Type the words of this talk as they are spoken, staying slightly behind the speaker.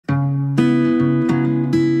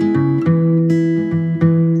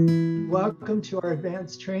welcome to our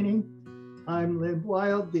advanced training. I'm Lynn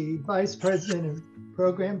Wild, the Vice President and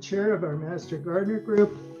Program Chair of our Master Gardener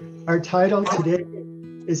Group. Our title today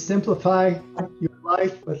is Simplify Your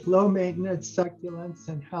Life with Low Maintenance Succulents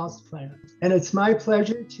and Houseplants. And it's my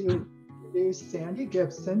pleasure to introduce Sandy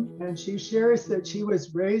Gibson, and she shares that she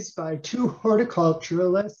was raised by two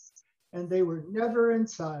horticulturalists and they were never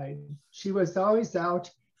inside. She was always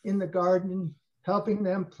out in the garden, helping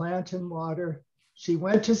them plant and water. She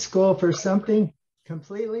went to school for something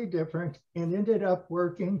completely different and ended up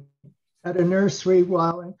working at a nursery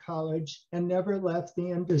while in college and never left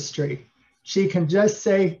the industry. She can just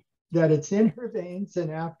say that it's in her veins,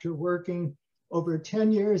 and after working over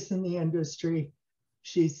 10 years in the industry,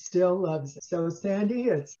 she still loves it. So Sandy,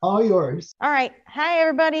 it's all yours. All right. Hi,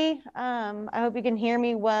 everybody. I hope you can hear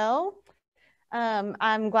me well.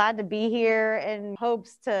 I'm glad to be here in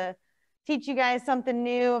hopes to teach you guys something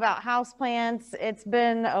new about houseplants. It's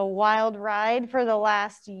been a wild ride for the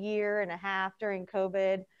last year and a half during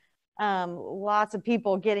COVID. Lots of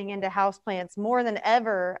people getting into houseplants more than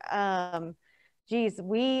ever.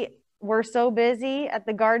 We were so busy at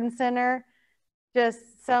the garden center,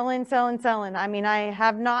 just selling. I mean, I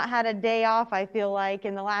have not had a day off, I feel like,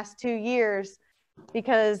 in the last 2 years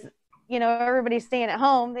because, you know, everybody's staying at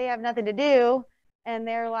home. They have nothing to do. And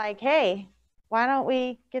they're like, hey, why don't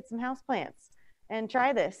we get some houseplants and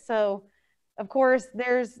try this? So, of course,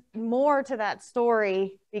 there's more to that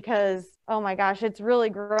story because, oh my gosh, it's really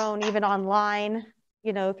grown even online,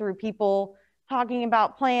 you know, through people talking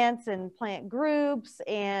about plants and plant groups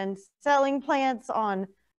and selling plants on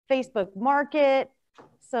Facebook Market.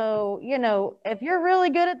 So, you know, if you're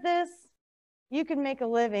really good at this, you can make a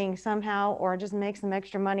living somehow or just make some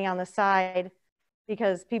extra money on the side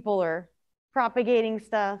because people are propagating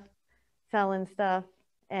stuff, selling stuff,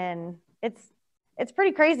 and it's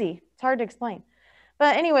pretty crazy. It's hard to explain.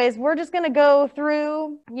 But anyways, we're just going to go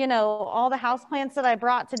through, you know, all the houseplants that I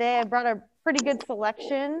brought today. I brought a pretty good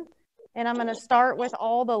selection, and I'm going to start with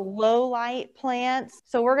all the low light plants.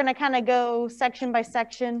 So we're going to kind of go section by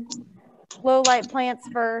section, low light plants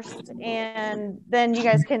first, and then you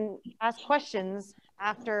guys can ask questions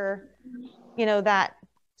after, you know, that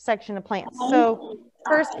section of plants. So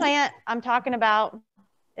first plant I'm talking about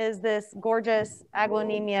is this gorgeous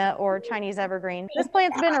aglaonemia or Chinese evergreen. This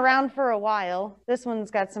plant's been around for a while. This one's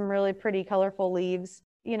got some really pretty colorful leaves.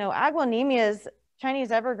 You know, aglaonemias, Chinese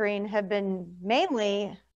evergreen, have been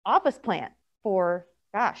mainly office plant for,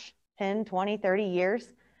 gosh, 10, 20, 30 years.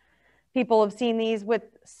 People have seen these with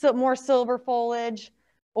more silver foliage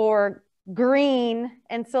or green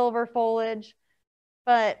and silver foliage.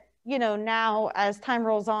 But, you know, now as time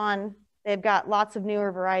rolls on, they've got lots of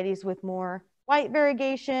newer varieties with more white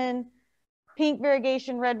variegation, pink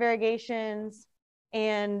variegation, red variegations.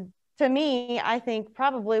 And to me, I think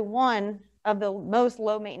probably one of the most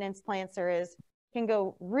low maintenance plants there is can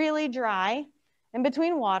go really dry in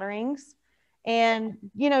between waterings. And,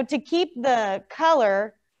 you know, to keep the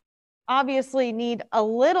color, obviously need a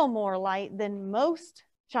little more light than most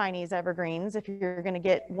Chinese evergreens if you're going to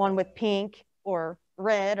get one with pink or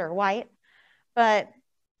red or white. But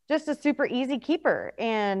just a super easy keeper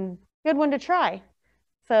and good one to try.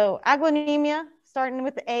 So aglaonemia, starting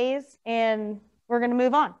with the A's, and we're going to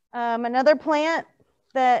move on. Another plant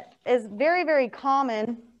that is very, very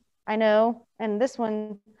common, I know, and this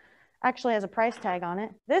one actually has a price tag on it.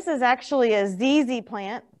 This is actually a ZZ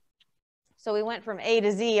plant. So we went from A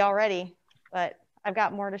to Z already, but I've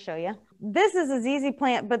got more to show you. This is a ZZ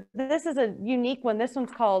plant, but this is a unique one. This one's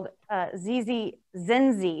called ZZ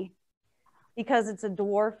Zenzi because it's a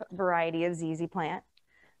dwarf variety of ZZ plant.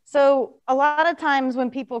 So a lot of times when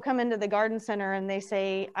people come into the garden center and they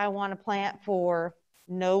say, I want a plant for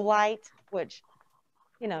no light, which,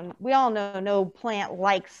 you know, we all know no plant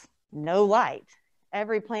likes no light.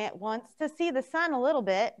 Every plant wants to see the sun a little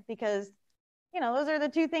bit because, you know, those are the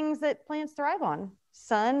two things that plants thrive on,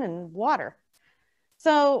 sun and water.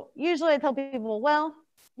 So usually I tell people, well,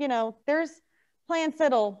 you know, there's plants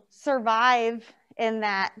that'll survive in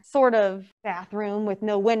that sort of bathroom with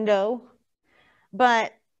no window,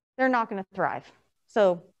 but they're not going to thrive.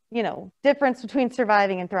 So, you know, difference between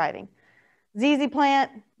surviving and thriving. ZZ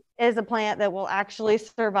plant is a plant that will actually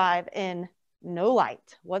survive in no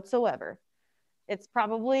light whatsoever. It's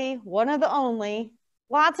probably one of the only.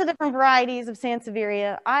 Lots of different varieties of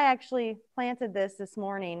Sansevieria. I actually planted this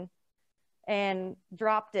morning and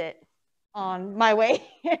dropped it on my way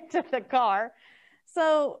into the car.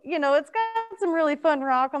 So, you know, it's got some really fun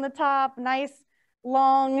rock on the top, nice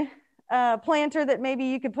long planter that maybe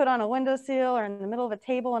you could put on a windowsill or in the middle of a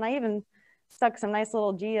table. And I even stuck some nice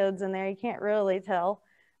little geodes in there. You can't really tell.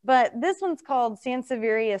 But this one's called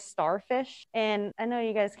Sansevieria starfish. And I know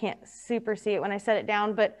you guys can't super see it when I set it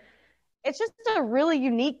down, but it's just a really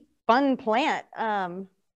unique, fun plant.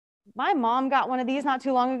 My mom got one of these not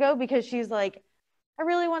too long ago because she's like, I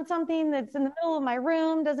really want something that's in the middle of my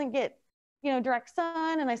room, doesn't get, direct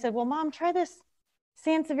sun. And I said, well, Mom, try this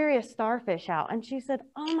Sansevieria starfish out. And she said,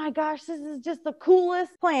 oh my gosh, this is just the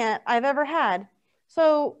coolest plant I've ever had.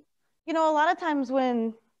 So, a lot of times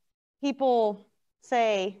when people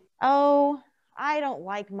say, oh, I don't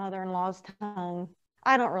like mother-in-law's tongue,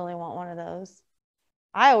 I don't really want one of those,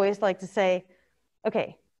 I always like to say,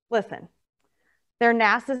 okay, listen, they're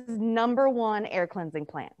NASA's #1 air cleansing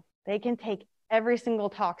plant. They can take every single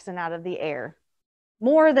toxin out of the air,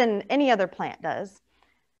 more than any other plant does.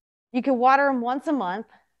 You can water them once a month,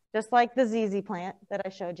 just like the ZZ plant that I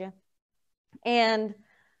showed you. And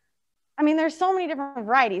I mean, there's so many different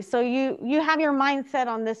varieties. So you have your mindset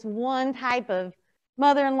on this one type of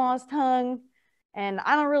mother-in-law's tongue, and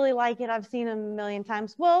I don't really like it. I've seen them a million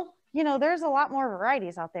times. Well, there's a lot more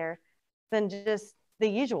varieties out there than just the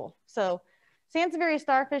usual. So Sansevieria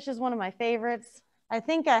starfish is one of my favorites. I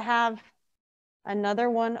think I have another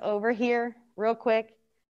one over here real quick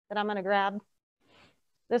that I'm gonna grab.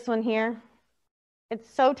 This one here.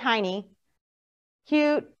 It's so tiny,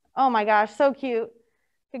 cute. Oh my gosh, so cute.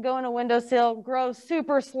 Could go in a windowsill, grow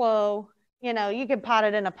super slow. You could pot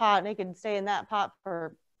it in a pot and it could stay in that pot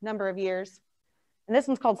for a number of years. And this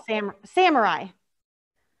one's called Samurai.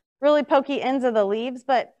 Really pokey ends of the leaves,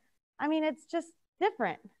 but I mean, it's just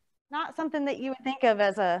different. Not something that you would think of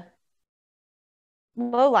as a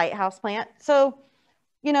low light house plant. So,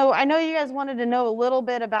 I know you guys wanted to know a little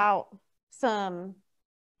bit about some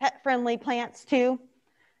pet-friendly plants too.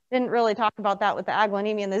 Didn't really talk about that with the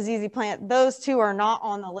Aglaonema and the ZZ plant. Those two are not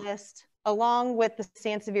on the list. Along with the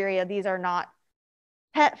Sansevieria, these are not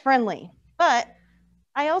pet-friendly. But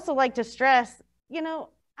I also like to stress, I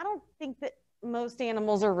don't think that most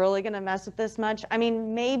animals are really going to mess with this much. I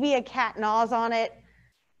mean, maybe a cat gnaws on it,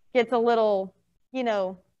 gets a little,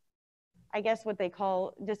 I guess what they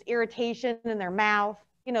call just irritation in their mouth.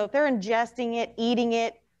 If they're ingesting it, eating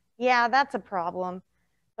it, yeah, that's a problem.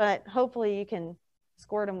 But hopefully you can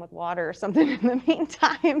squirt them with water or something in the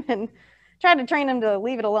meantime and try to train them to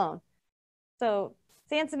leave it alone. So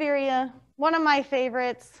Sansevieria, one of my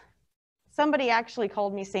favorites. Somebody actually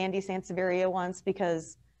called me Sandy Sansevieria once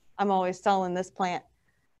because I'm always selling this plant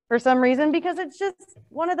for some reason, because it's just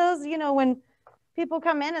one of those, when people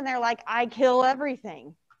come in and they're like, I kill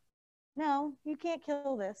everything. No, you can't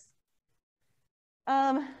kill this.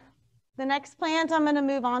 The next plant I'm going to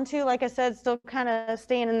move on to, like I said, still kind of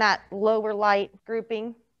staying in that lower light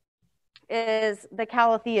grouping, is the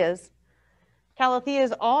Calatheas.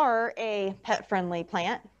 Calatheas are a pet-friendly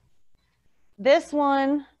plant. This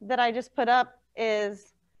one that I just put up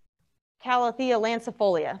is Calathea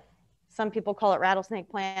lancifolia. Some people call it rattlesnake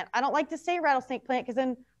plant. I don't like to say rattlesnake plant because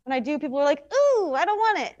then when I do, people are like, ooh, I don't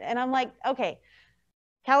want it. And I'm like, okay,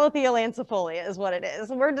 Calathea lancifolia is what it is.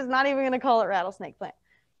 We're just not even going to call it rattlesnake plant.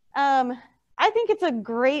 I think it's a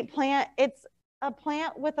great plant. It's a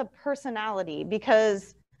plant with a personality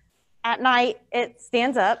because at night it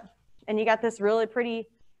stands up and you got this really pretty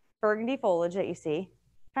burgundy foliage that you see,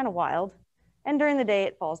 kind of wild. And during the day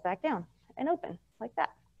it falls back down and open like that.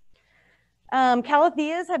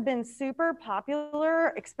 Calatheas have been super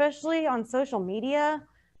popular, especially on social media.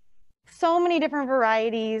 So many different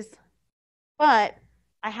varieties, but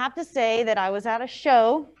I have to say that I was at a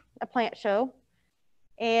show, a plant show,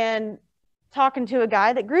 and talking to a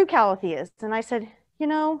guy that grew Calatheas. And I said,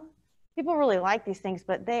 people really like these things,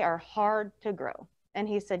 but they are hard to grow. And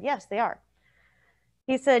he said, yes, they are.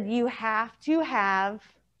 He said, you have to have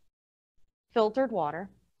filtered water.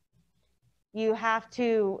 You have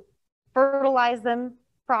to fertilize them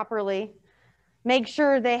properly. Make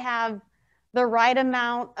sure they have the right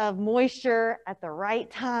amount of moisture at the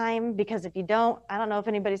right time, because if you don't, I don't know if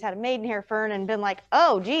anybody's had a maidenhair fern and been like,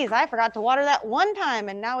 oh geez, I forgot to water that one time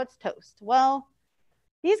and now it's toast. Well,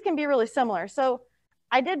 these can be really similar. So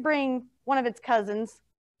I did bring one of its cousins,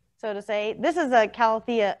 so to say. This is a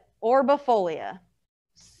Calathea orbifolia,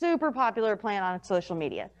 super popular plant on social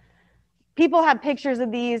media. People have pictures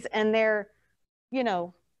of these and they're, a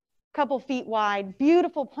couple feet wide,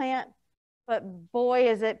 beautiful plant, but boy,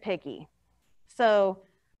 is it picky. So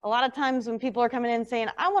a lot of times when people are coming in saying,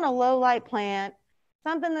 I want a low light plant,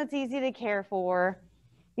 something that's easy to care for,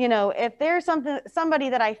 if there's somebody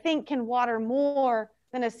that I think can water more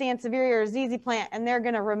than a Sansevieria or ZZ plant, and they're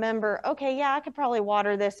going to remember, okay, yeah, I could probably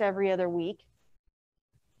water this every other week,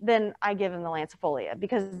 then I give them the lancifolia,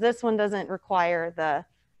 because this one doesn't require the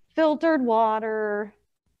filtered water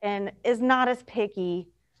and is not as picky.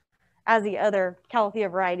 as the other Calathea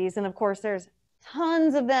varieties. And of course, there's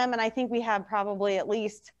tons of them. And I think we have probably at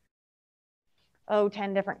least,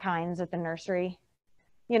 10 different kinds at the nursery,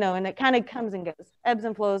 and it kind of comes and goes, ebbs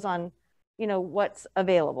and flows on, what's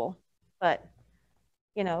available. But,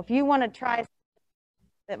 if you want to try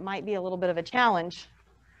that might be a little bit of a challenge,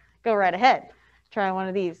 go right ahead. Try one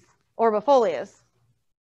of these orbifolias.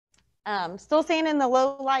 Still staying in the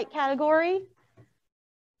low light category,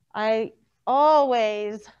 I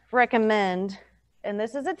always recommend, and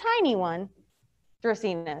this is a tiny one,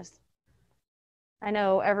 Dracaenas. I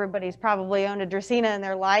know everybody's probably owned a Dracaena in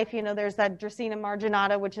their life. There's that Dracaena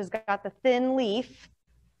marginata, which has got the thin leaf,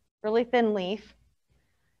 really thin leaf.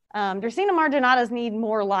 Dracaena marginatas need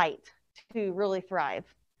more light to really thrive,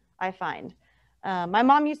 I find. My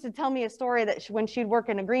mom used to tell me a story that when she'd work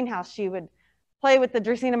in a greenhouse, she would play with the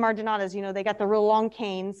Dracaena marginatas. They got the real long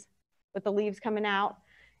canes with the leaves coming out,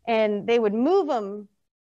 and they would move them.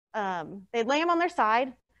 They'd lay them on their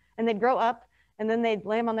side, and they'd grow up, and then they'd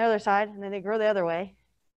lay them on the other side, and then they'd grow the other way.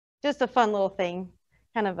 Just a fun little thing,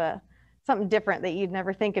 kind of something different that you'd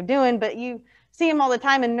never think of doing, but you see them all the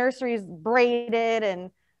time in nurseries, braided and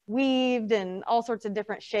weaved and all sorts of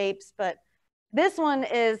different shapes. But this one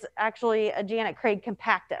is actually a Janet Craig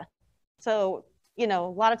compacta. So, a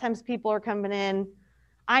lot of times people are coming in,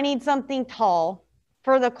 I need something tall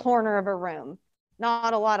for the corner of a room,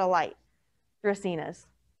 not a lot of light, Dracaenas,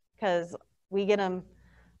 because we get them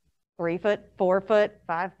 3 foot, 4 foot,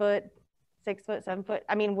 5 foot, 6 foot, 7 foot.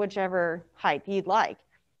 I mean, whichever height you'd like.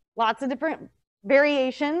 Lots of different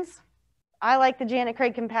variations. I like the Janet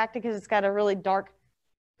Craig compacta because it's got a really dark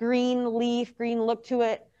green leaf, green look to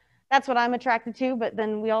it. That's what I'm attracted to. But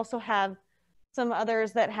then we also have some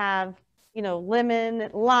others that have, lemon,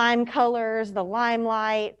 lime colors, the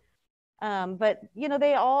limelight. But,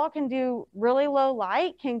 they all can do really low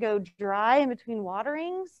light, can go dry in between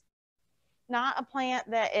waterings. Not a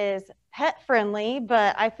plant that is pet friendly,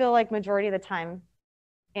 but I feel like majority of the time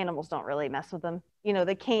animals don't really mess with them.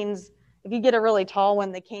 The canes, if you get a really tall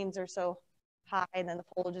one, the canes are so high and then the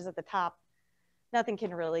foliage is at the top. Nothing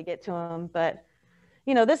can really get to them. But,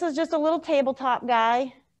 this is just a little tabletop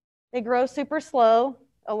guy. They grow super slow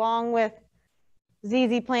along with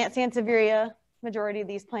ZZ plant, Sansevieria. Majority of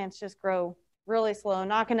these plants just grow really slow,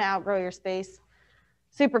 not going to outgrow your space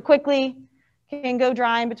super quickly. Can go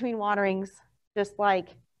dry in between waterings, just like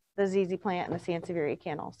the ZZ plant and the Sansevieria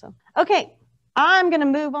can also. Okay, I'm going to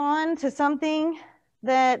move on to something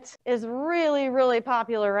that is really, really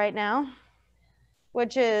popular right now,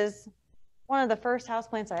 which is one of the first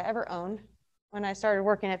houseplants I ever owned when I started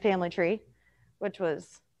working at Family Tree, which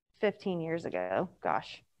was 15 years ago.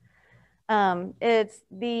 Gosh. It's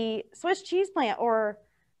the Swiss cheese plant, or,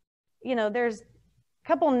 there's a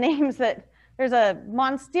couple names that. There's a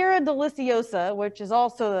Monstera deliciosa, which is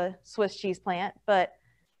also a Swiss cheese plant, but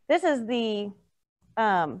this is the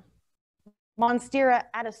Monstera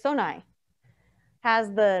addisoni.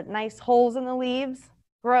 Has the nice holes in the leaves,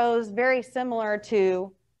 grows very similar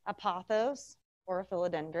to a pothos or a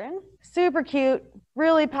philodendron. Super cute,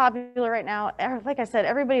 really popular right now. Like I said,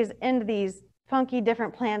 everybody's into these funky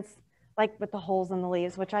different plants, like with the holes in the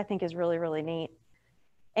leaves, which I think is really, really neat.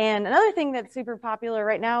 And another thing that's super popular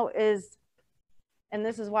right now is, and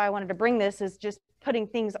this is why I wanted to bring this, is just putting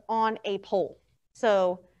things on a pole.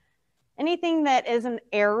 So anything that is an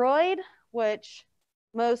aroid, which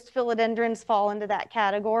most philodendrons fall into that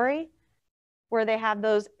category, where they have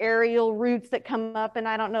those aerial roots that come up, and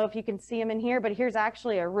I don't know if you can see them in here, but here's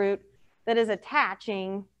actually a root that is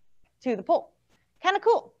attaching to the pole. Kind of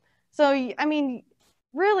cool. So, I mean,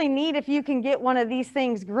 really neat if you can get one of these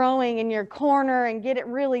things growing in your corner and get it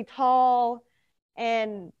really tall,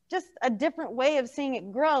 and just a different way of seeing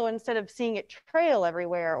it grow instead of seeing it trail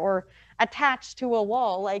everywhere or attached to a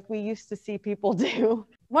wall like we used to see people do.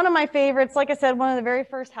 One of my favorites, like I said, one of the very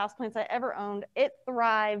first houseplants I ever owned. It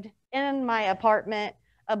thrived in my apartment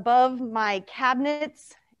above my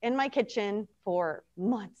cabinets in my kitchen for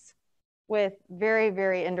months with very,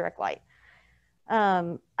 very indirect light.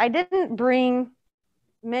 I didn't bring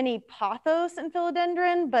many pothos and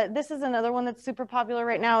philodendron, but this is another one that's super popular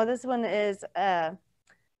right now. This one is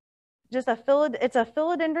it's a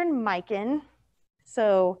philodendron micin.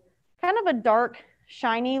 So kind of a dark,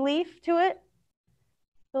 shiny leaf to it.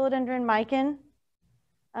 Philodendron micin.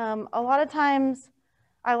 A lot of times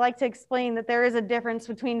I like to explain that there is a difference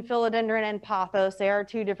between philodendron and pothos. They are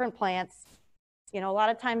two different plants. A lot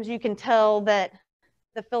of times you can tell that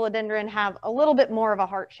the philodendron have a little bit more of a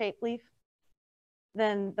heart-shaped leaf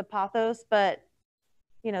than the pothos, but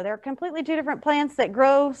they're completely two different plants that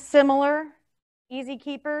grow similar, easy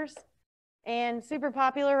keepers. and super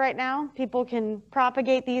popular right now. People can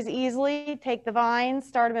propagate these easily, take the vines,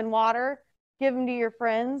 start them in water, give them to your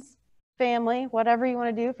friends, family, whatever you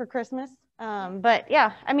want to do for Christmas. But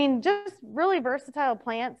yeah, I mean, just really versatile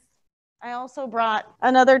plants. I also brought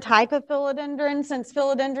another type of philodendron, since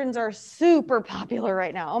philodendrons are super popular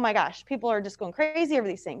right now. Oh my gosh, people are just going crazy over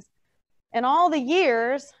these things. And all the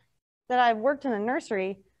years that I've worked in the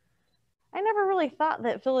nursery, I never really thought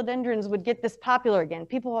that philodendrons would get this popular again.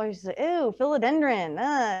 People always say, ew,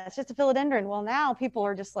 philodendron, it's just a philodendron. Well, now people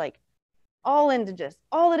are just like all into just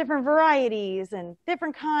all the different varieties and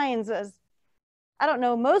different kinds. As I don't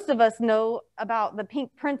know, most of us know about the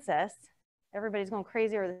pink princess. Everybody's going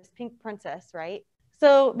crazy over this pink princess, right?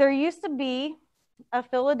 So there used to be a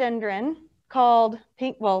philodendron called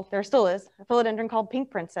pink, well, there still is a philodendron called pink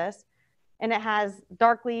princess, and it has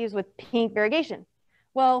dark leaves with pink variegation.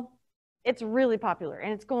 Well, it's really popular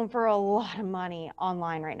and it's going for a lot of money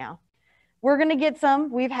online right now. We're going to get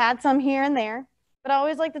some. We've had some here and there, but I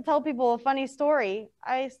always like to tell people a funny story.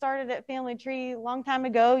 I started at Family Tree a long time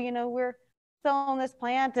ago. You know, we're selling this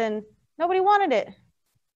plant and nobody wanted it.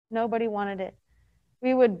 Nobody wanted it.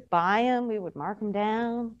 We would buy them, we would mark them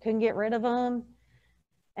down, couldn't get rid of them.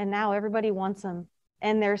 And now everybody wants them.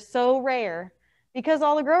 And they're so rare because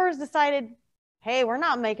all the growers decided, hey, we're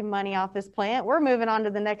not making money off this plant. We're moving on to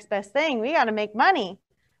the next best thing. We got to make money.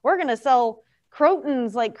 We're going to sell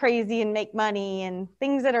crotons like crazy and make money, and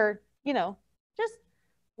things that are, you know, just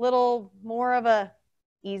little more of a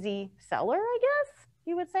easy seller, I guess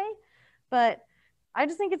you would say. But I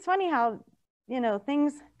just think it's funny how, you know,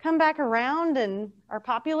 things come back around and are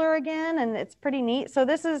popular again, and it's pretty neat. So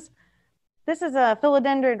this is a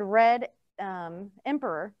philodendron red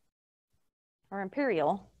emperor or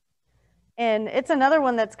imperial. And it's another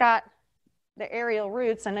one that's got the aerial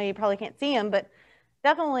roots. I know you probably can't see them, but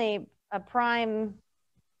definitely a prime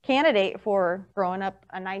candidate for growing up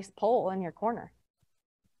a nice pole in your corner.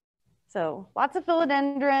 So lots of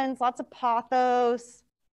philodendrons, lots of pothos,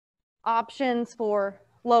 options for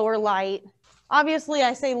lower light. Obviously,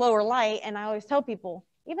 I say lower light, and I always tell people,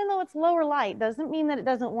 even though it's lower light, doesn't mean that it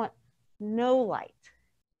doesn't want no light.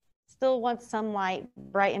 Still wants some light,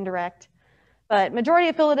 bright and direct. But majority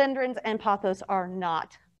of philodendrons and pothos are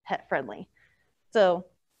not pet friendly. So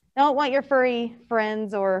don't want your furry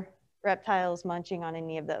friends or reptiles munching on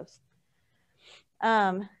any of those.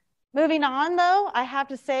 Moving on though, I have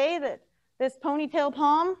to say that this ponytail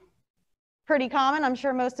palm, pretty common. I'm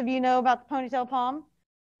sure most of you know about the ponytail palm.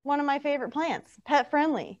 One of my favorite plants, pet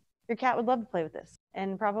friendly. Your cat would love to play with this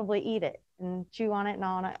and probably eat it and chew on it and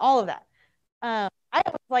on it, all of that. I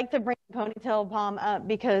always like to bring the ponytail palm up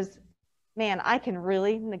because, man, I can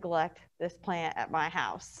really neglect this plant at my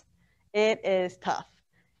house. It is tough.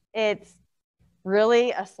 It's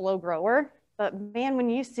really a slow grower, but man, when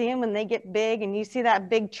you see them, when they get big and you see that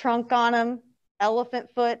big trunk on them, elephant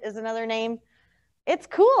foot is another name, it's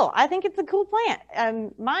cool. I think it's a cool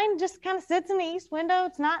plant. Mine just kind of sits in the east window.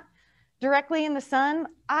 It's not directly in the sun.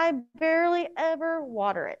 I barely ever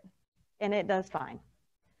water it, and it does fine.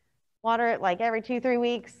 Water it like every 2-3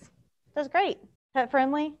 weeks. Does great. Pet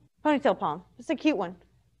friendly. Ponytail palm. It's a cute one.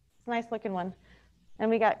 It's a nice looking one. And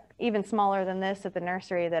we got even smaller than this at the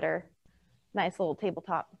nursery that are nice little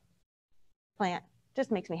tabletop plant.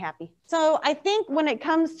 Just makes me happy. So I think when it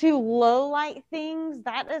comes to low light things,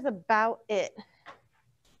 that is about it.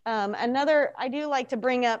 I do like to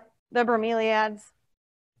bring up the bromeliads.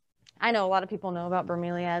 I know a lot of people know about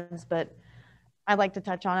bromeliads, but I like to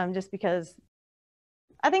touch on them just because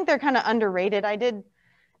I think they're kind of underrated. I did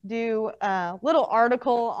do a little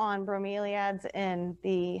article on bromeliads in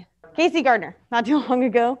the Casey Gardner not too long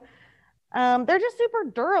ago. They're just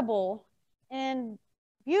super durable and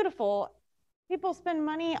beautiful. People spend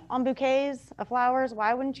money on bouquets of flowers.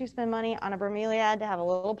 Why wouldn't you spend money on a bromeliad to have a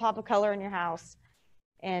little pop of color in your house?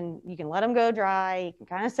 And you can let them go dry. You can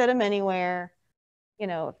kind of set them anywhere. You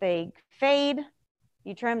know, if they fade,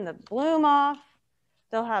 you trim the bloom off.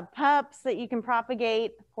 They'll have pups that you can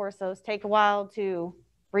propagate. Of course, those take a while to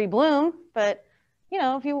rebloom, but you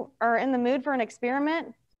know, if you are in the mood for an experiment,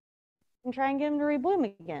 you can try and get them to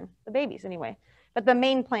rebloom again, the babies anyway. But the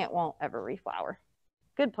main plant won't ever reflower.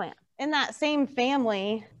 Good plant. In that same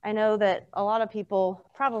family, I know that a lot of people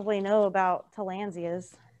probably know about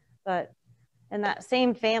Tillandsias, but in that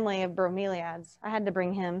same family of bromeliads, I had to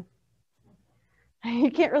bring him. You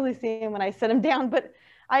can't really see him when I set him down, but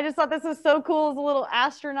I just thought this was so cool as a little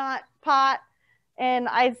astronaut pot. And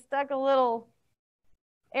I stuck a little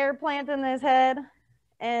air plant in his head,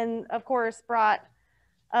 and of course brought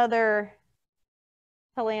other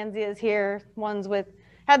Tillandsias here, ones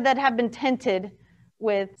that have been tinted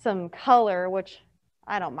with some color, which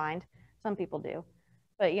I don't mind. Some people do.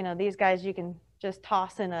 But, you know, these guys you can just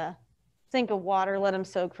toss in a sink of water, let them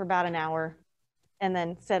soak for about an hour, and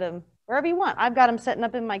then set them wherever you want. I've got them setting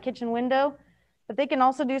up in my kitchen window, but they can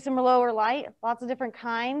also do some lower light, lots of different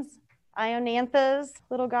kinds. Ionanthus,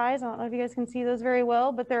 little guys. I don't know if you guys can see those very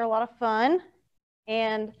well, but they're a lot of fun.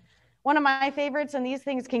 And one of my favorites, and these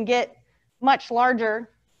things can get much larger,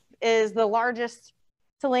 is the largest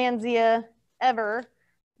Tillandsia ever,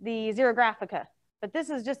 the Xerographica. But this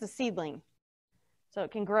is just a seedling, so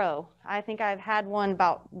it can grow. I think I've had one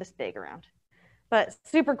about this big around, but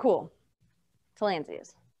super cool.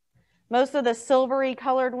 Tillandsias. Most of the silvery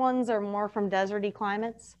colored ones are more from deserty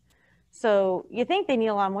climates. So you think they need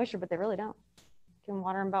a lot of moisture, but they really don't. You can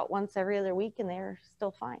water them about once every other week and they're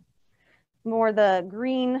still fine. More the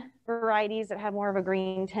green varieties that have more of a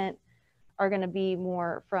green tint are going to be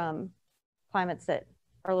more from climates that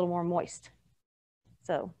are a little more moist.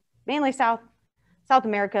 So mainly South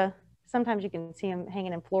America. Sometimes you can see them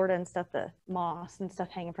hanging in Florida and stuff, the moss and stuff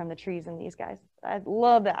hanging from the trees in these guys. I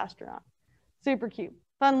love the astronaut. Super cute.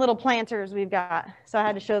 Fun little planters we've got. So I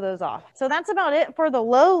had to show those off. So that's about it for the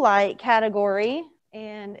low light category.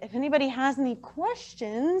 And if anybody has any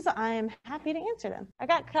questions, I'm happy to answer them. I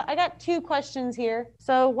got 2 questions here.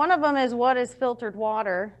 So one of them is, what is filtered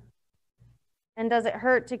water? And does it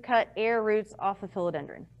hurt to cut air roots off a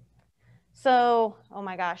philodendron? So, oh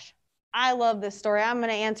my gosh, I love this story. I'm going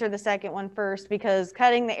to answer the second one first because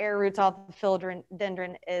cutting the air roots off the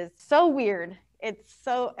philodendron is so weird.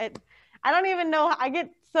 I don't even know. I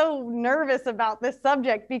get so nervous about this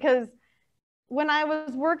subject because when I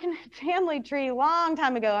was working at Family Tree a long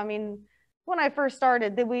time ago, I mean, when I first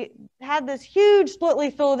started, we had this huge split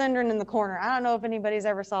leaf philodendron in the corner. I don't know if anybody's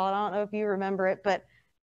ever saw it. I don't know if you remember it, but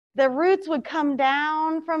the roots would come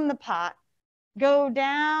down from the pot, go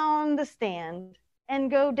down the stand,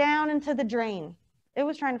 and go down into the drain. It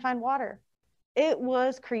was trying to find water. It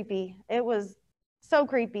was creepy. It was so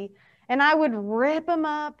creepy. And I would rip them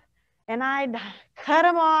up and I'd cut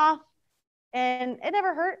them off, and it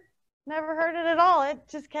never hurt it at all. It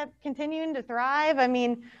just kept continuing to thrive. I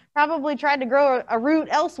mean, probably tried to grow a root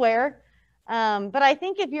elsewhere. But I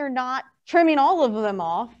think if you're not trimming all of them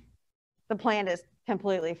off, the plant is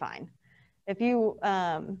completely fine. If you,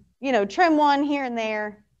 trim one here and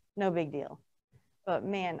there, no big deal. But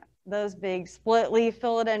man, those big split leaf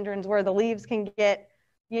philodendrons where the leaves can get,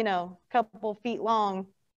 a couple feet long,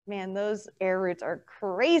 man, those air roots are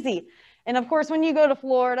crazy. And of course, when you go to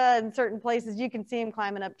Florida and certain places, you can see them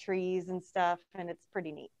climbing up trees and stuff, and it's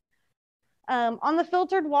pretty neat. On the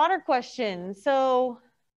filtered water question, so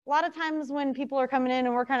a lot of times when people are coming in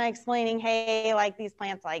and we're kind of explaining, hey, like these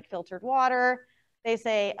plants like filtered water, they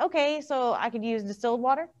say, okay, so I could use distilled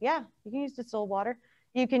water. Yeah, you can use distilled water.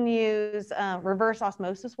 You can use reverse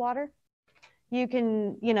osmosis water. You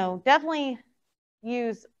can, definitely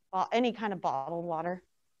use any kind of bottled water,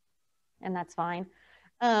 and that's fine.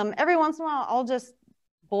 Every once in a while, I'll just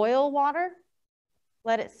boil water,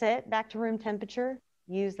 let it sit back to room temperature,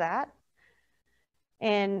 use that.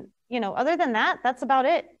 And, other than that, that's about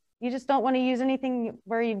it. You just don't want to use anything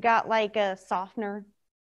where you've got like a softener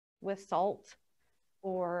with salt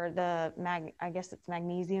or I guess it's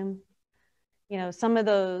magnesium. Some of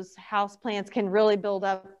those house plants can really build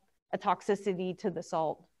up a toxicity to the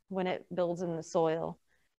salt when it builds in the soil.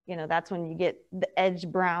 That's when you get the edge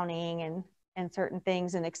browning and certain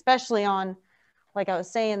things. And especially on, like I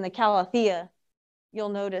was saying, the calathea, you'll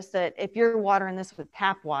notice that if you're watering this with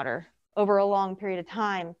tap water over a long period of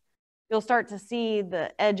time, you'll start to see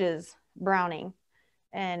the edges browning.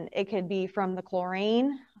 And it could be from the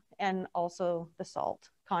chlorine and also the salt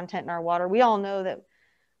content in our water. We all know that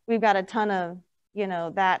we've got a ton of,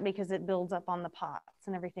 that because it builds up on the pots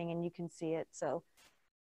and everything, and you can see it. So,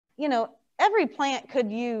 every plant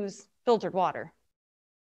could use filtered water.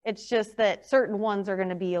 It's just that certain ones are going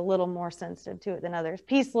to be a little more sensitive to it than others.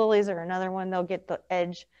 Peace lilies are another one. They'll get the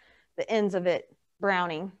ends of it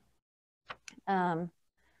browning.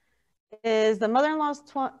 Is the mother-in-law's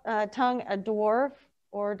tongue a dwarf,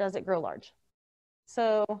 or does it grow large?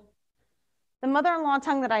 So the mother-in-law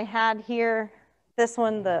tongue that I had here, this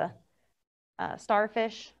one, the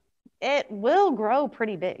starfish, it will grow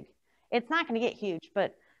pretty big. It's not going to get huge,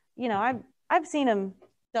 but I've seen them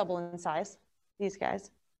double in size, these guys.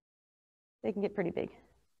 They can get pretty big.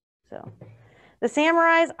 So the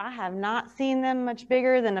samurais, I have not seen them much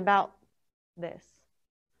bigger than about this.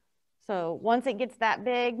 So once it gets that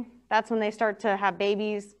big, that's when they start to have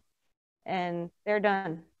babies, and they're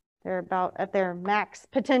done. They're about at their max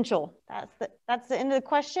potential. That's the end of the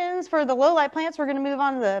questions. For the low light plants, we're going to move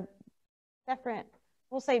on to the different,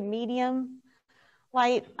 we'll say medium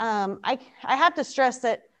light. I have to stress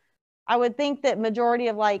that I would think that majority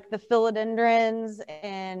of like the philodendrons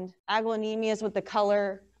and aglaonemias with the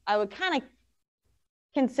color, I would kind of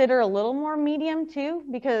consider a little more medium too,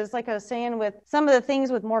 because like I was saying, with some of the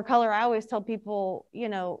things with more color, I always tell people, you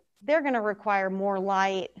know, they're going to require more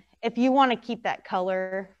light if you want to keep that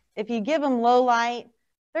color. If you give them low light,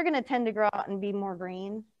 they're going to tend to grow out and be more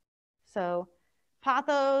green. So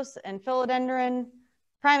pothos and philodendron,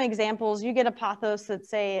 prime examples. You get a pothos that's,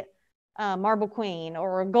 say, marble queen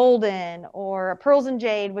or a golden or a pearls and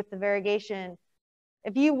jade with the variegation.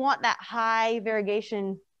 If you want that high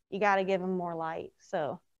variegation, you got to give them more light.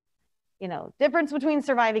 So, you know, difference between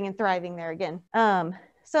surviving and thriving there again.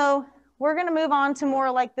 So we're going to move on to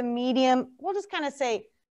more like the medium. We'll just kind of say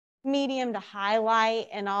medium to high light,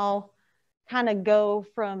 and I'll kind of go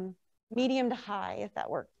from medium to high, if that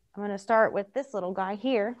works. I'm going to start with this little guy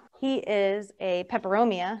here. He is a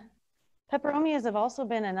peperomia. Peperomias have also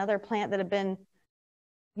been another plant that have been,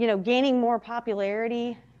 you know, gaining more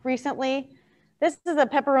popularity recently. This is a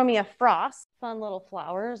peperomia frost, fun little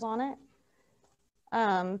flowers on it.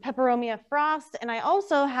 Peperomia frost, and I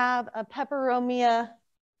also have a peperomia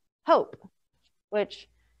hope, which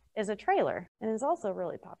is a trailer and is also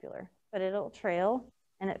really popular, but it'll trail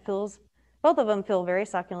and it feels, both of them feel very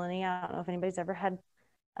succulent-y. I don't know if anybody's ever had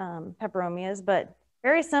peperomias, but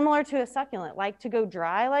very similar to a succulent, like to go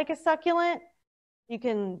dry like a succulent. You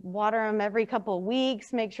can water them every couple of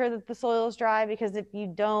weeks, make sure that the soil is dry, because if you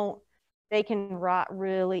don't, they can rot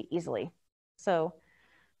really easily. So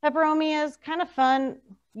peperomias, kind of fun,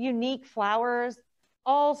 unique flowers,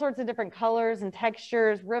 all sorts of different colors and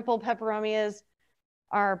textures. Ripple peperomias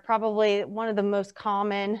are probably one of the most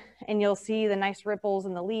common, and you'll see the nice ripples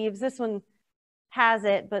in the leaves. This one has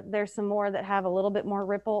it, but there's some more that have a little bit more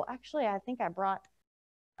ripple. Actually, I think I brought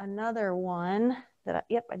another one that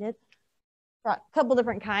yep, I did. Brought a couple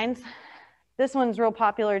different kinds. This one's real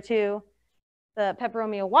popular too, the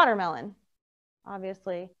peperomia watermelon.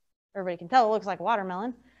 Obviously, everybody can tell it looks like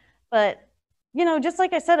watermelon, but you know, just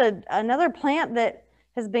like I said, another plant that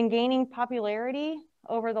has been gaining popularity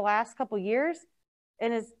over the last couple years,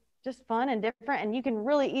 and is just fun and different, and you can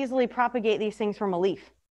really easily propagate these things from a leaf,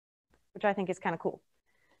 which I think is kind of cool.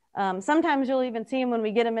 Sometimes you'll even see them when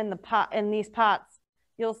we get them in the pot, in these pots,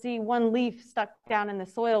 you'll see one leaf stuck down in the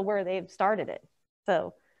soil where they've started it.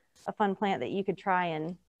 So a fun plant that you could try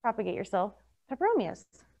and propagate yourself. Peperomias.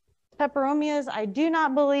 Peperomias, I do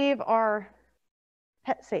not believe are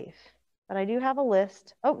pet safe, but I do have a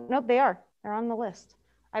list. Oh, nope, they are. They're on the list.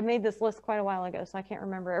 I made this list quite a while ago, so I can't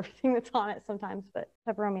remember everything that's on it sometimes, but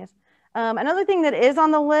peperomias. Another thing that is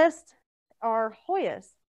on the list are Hoyas.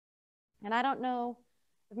 And I don't know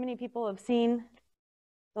if many people have seen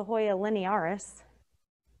the Hoya linearis,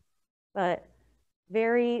 but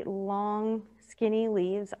very long, skinny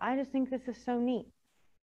leaves. I just think this is so neat.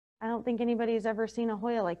 I don't think anybody's ever seen a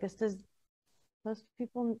Hoya like this. Does most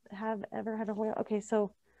people have ever had a Hoya? Okay,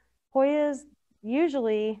 so Hoyas,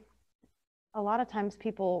 usually, a lot of times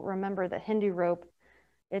people remember the Hindu rope.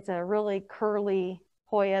 It's a really curly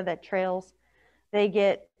Hoya that trails.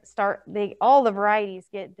 All the varieties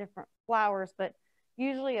get different flowers, but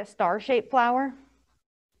usually a star-shaped flower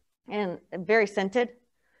and very scented.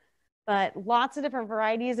 But lots of different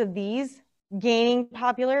varieties of these gaining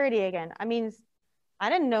popularity again. I mean, I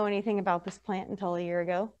didn't know anything about this plant until a year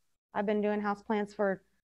ago. I've been doing houseplants for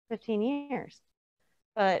 15 years.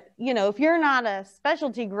 But, you know, if you're not a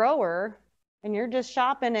specialty grower and you're just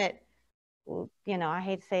shopping at, you know, I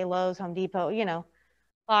hate to say Lowe's, Home Depot, you know,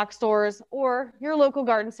 box stores, or your local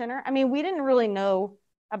garden center. I mean, we didn't really know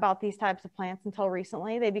about these types of plants until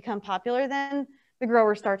recently. They become popular, then the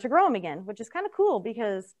growers start to grow them again, which is kind of cool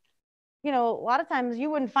because, you know, a lot of times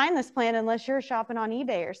you wouldn't find this plant unless you're shopping on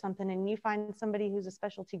eBay or something and you find somebody who's a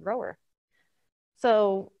specialty grower.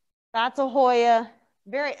 So that's a Hoya.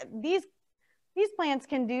 These plants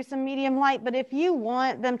can do some medium light, but if you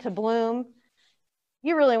want them to bloom,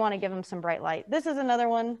 you really want to give them some bright light. This is another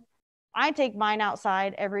one. I take mine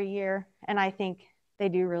outside every year, and I think they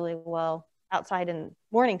do really well outside in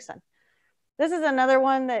morning sun. This is another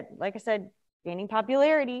one that, like I said, gaining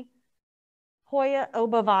popularity. Hoya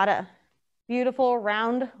obovata. Beautiful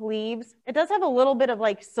round leaves. It does have a little bit of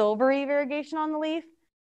like silvery variegation on the leaf,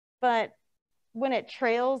 but when it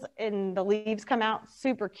trails and the leaves come out,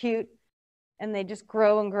 super cute. And they just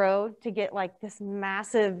grow and grow to get like this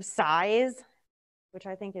massive size, which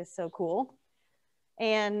I think is so cool.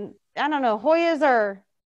 And I don't know, Hoyas are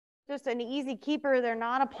just an easy keeper. They're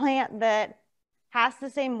not a plant that has to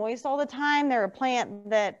stay moist all the time. They're a plant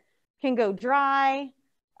that can go dry.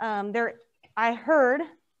 I heard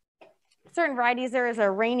certain varieties, there is a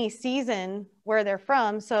rainy season where they're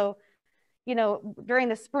from. So you know, during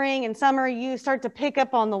the spring and summer, you start to pick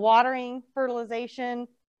up on the watering, fertilization,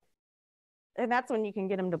 and that's when you can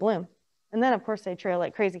get them to bloom. And then of course they trail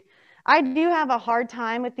like crazy. I do have a hard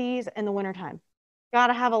time with these in the wintertime. Got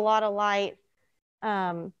to have a lot of light.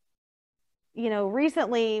 You know,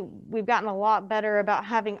 recently we've gotten a lot better about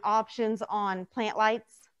having options on plant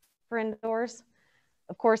lights for indoors.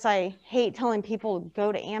 Of course, I hate telling people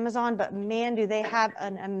go to Amazon, but man, do they have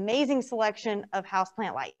an amazing selection of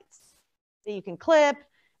houseplant lights that you can clip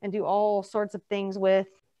and do all sorts of things with.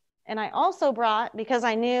 And I also brought, because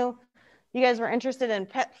I knew you guys were interested in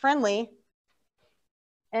pet friendly,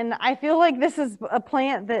 and I feel like this is a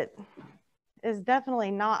plant that is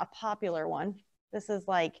definitely not a popular one. This is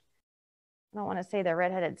like, I don't want to say the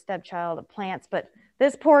redheaded stepchild of plants, but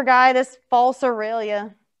this poor guy, this false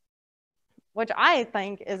Aurelia, which I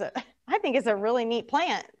think is a really neat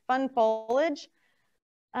plant, fun foliage.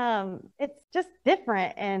 It's just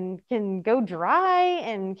different and can go dry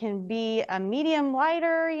and can be a medium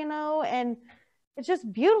lighter, you know, and it's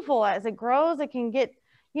just beautiful as it grows. It can get,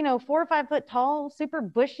 you know, 4 or 5 foot tall, super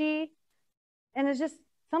bushy, and it's just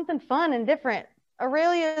something fun and different.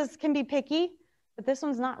 Aureolias can be picky, but this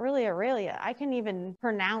one's not really Aurelia. I can even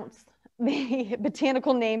pronounce the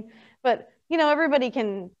botanical name, but you know, everybody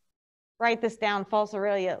can write this down, false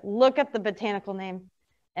Aurelia, look up the botanical name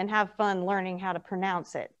and have fun learning how to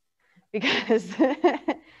pronounce it, because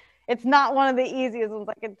it's not one of the easiest ones,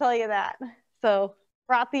 I can tell you that. So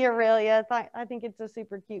brought the Aurelia. I think it's a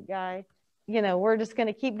super cute guy. You know, we're just going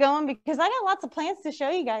to keep going because I got lots of plants to show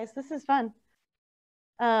you guys. This is fun.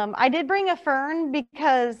 I did bring a fern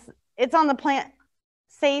because it's on the plant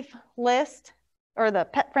safe list, or the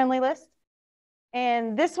pet friendly list.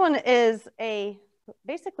 And this one is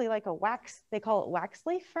basically like a wax, they call it wax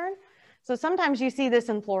leaf fern. So sometimes you see this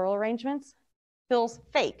in floral arrangements, feels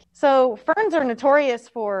fake. So ferns are notorious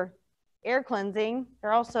for air cleansing.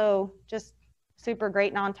 They're also just super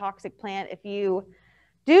great non-toxic plant. If you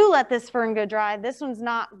do let this fern go dry, this one's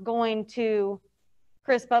not going to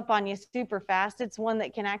crisp up on you super fast. It's one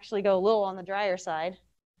that can actually go a little on the drier side.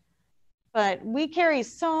 But we carry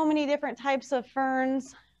so many different types of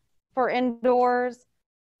ferns for indoors.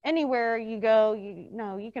 Anywhere you go, you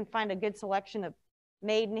know, you can find a good selection of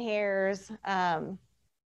maidenhairs,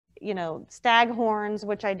 you know, staghorns,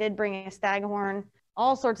 which I did bring a staghorn,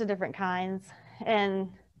 all sorts of different kinds, and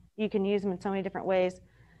you can use them in so many different ways.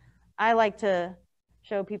 I like to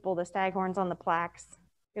show people the staghorns on the plaques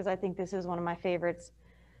because I think this is one of my favorites.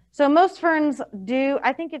 So most ferns do,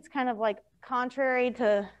 I think it's kind of like contrary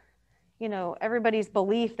to, you know, everybody's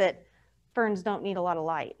belief that ferns don't need a lot of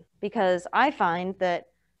light, because I find that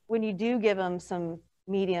when you do give them some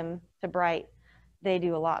medium to bright, they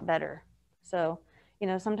do a lot better. So, you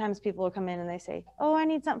know, sometimes people will come in and they say, oh, I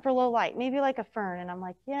need something for low light, maybe like a fern. And I'm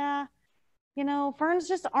like, yeah, you know, ferns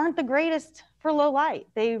just aren't the greatest for low light.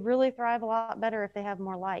 They really thrive a lot better if they have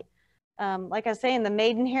more light. Like I was saying, the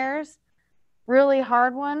maidenhairs, really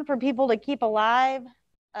hard one for people to keep alive,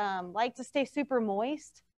 like to stay super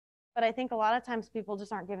moist. But I think a lot of times people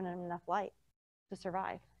just aren't giving them enough light to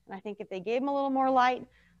survive. And I think if they gave them a little more light,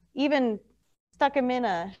 even stuck them in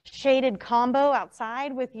a shaded combo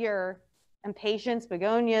outside with your impatiens,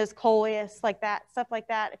 begonias, coleus, like that, stuff like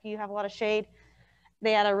that. If you have a lot of shade,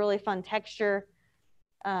 they add a really fun texture.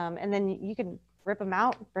 And then you can rip them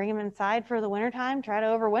out, bring them inside for the wintertime, try to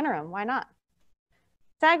overwinter them. Why not?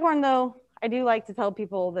 Staghorn, though, I do like to tell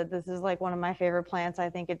people that this is like one of my favorite plants. I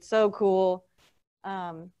think it's so cool.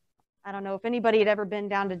 I don't know if anybody had ever been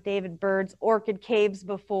down to David Bird's orchid caves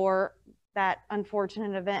before that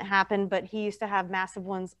unfortunate event happened, but he used to have massive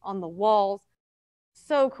ones on the walls.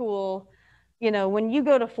 So cool. You know, when you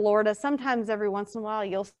go to Florida, sometimes every once in a while,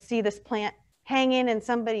 you'll see this plant hanging in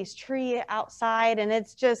somebody's tree outside, and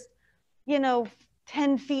it's just, you know,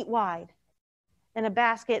 10 feet wide in a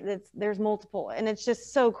basket there's multiple, and it's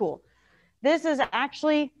just so cool. This is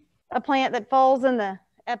actually a plant that falls in the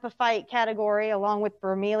epiphyte category along with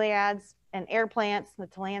bromeliads and air plants, the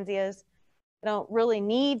tillandsias. They don't really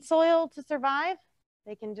need soil to survive.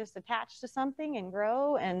 They can just attach to something and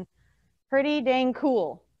grow, and pretty dang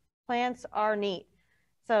cool. Plants are neat.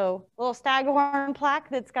 So little staghorn plaque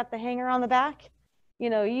that's got the hanger on the back.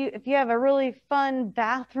 You know, if you have a really fun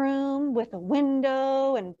bathroom with a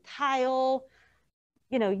window and tile,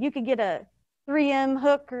 you know, you could get a 3M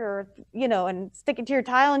hook or, you know, and stick it to your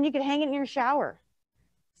tile, and you could hang it in your shower.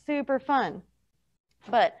 Super fun.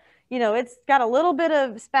 But, you know, it's got a little bit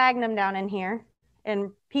of sphagnum down in here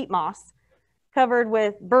and peat moss covered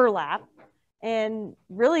with burlap, and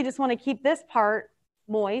really just want to keep this part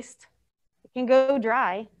moist. It can go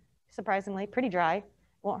dry, surprisingly, pretty dry,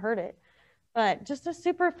 won't hurt it. but just a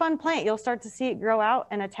super fun plant. You'll start to see it grow out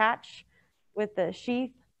and attach with the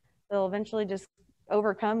sheath. They'll eventually just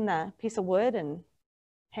overcome the piece of wood and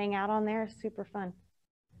hang out on there. Super fun.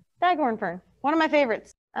 Staghorn fern, one of my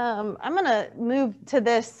favorites. I'm gonna move to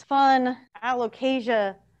this fun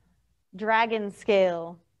alocasia dragon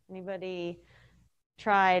scale. Anybody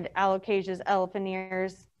tried alocasia's elephant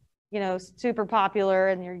ears? You know, super popular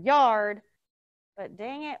in your yard, but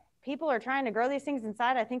dang it, people are trying to grow these things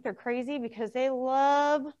inside. I think they're crazy because they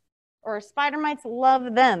love, or spider mites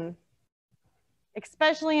love them,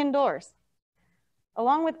 especially indoors.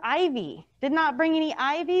 Along with ivy. Did not bring any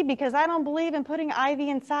ivy because I don't believe in putting ivy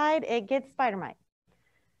inside. It gets spider mite.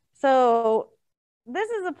 So this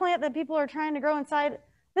is a plant that people are trying to grow inside.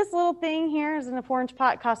 This little thing here is in a 4-inch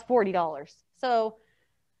pot, costs $40. So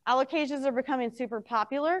alocasias are becoming super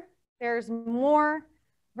popular. There's more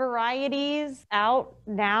varieties out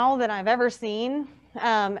now than I've ever seen.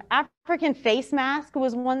 African face mask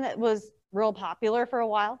was one that was real popular for a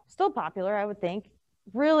while. Still popular, I would think.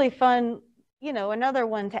 Really fun, you know, another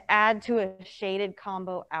one to add to a shaded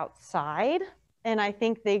combo outside. And I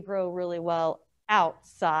think they grow really well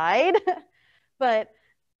outside. But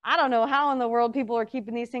I don't know how in the world people are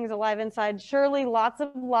keeping these things alive inside. Surely lots of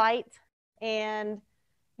light and,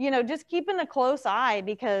 you know, just keeping a close eye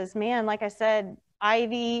because, man, like I said,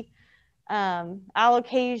 ivy,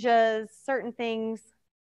 alocasias, certain things,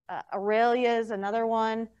 Aurelias, another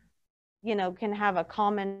one, you know, can have a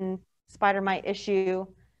common spider mite issue.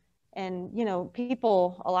 And, you know,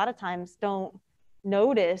 people a lot of times don't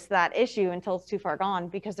notice that issue until it's too far gone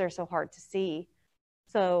because they're so hard to see.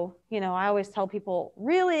 So, you know, I always tell people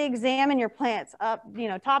really examine your plants up, you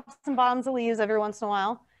know, tops and bottoms of leaves every once in a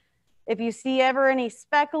while. If you see ever any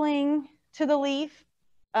speckling to the leaf,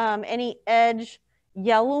 any edge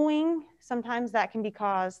yellowing, sometimes that can be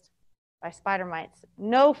caused by spider mites.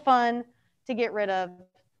 No fun to get rid of.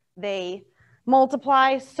 They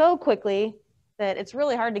multiply so quickly that it's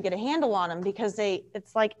really hard to get a handle on them because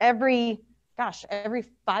it's like every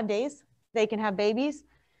 5 days they can have babies.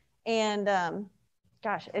 And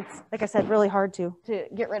gosh, it's, like I said, really hard to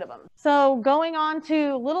get rid of them. So going on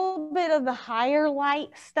to a little bit of the higher light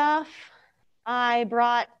stuff, I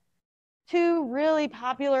brought 2 really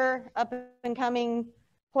popular up and coming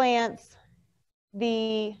plants.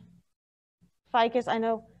 The ficus, I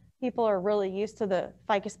know people are really used to the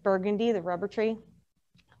ficus burgundy, the rubber tree.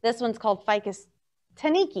 This one's called ficus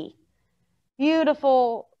taniki.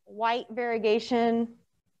 Beautiful white variegation.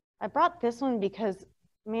 I brought this one because,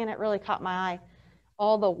 man, it really caught my eye.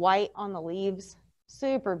 All the white on the leaves,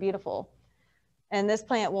 super beautiful. And this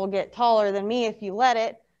plant will get taller than me if you let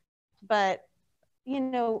it. But, you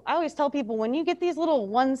know, I always tell people when you get these little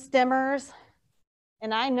one stemmers,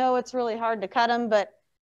 and I know it's really hard to cut them, but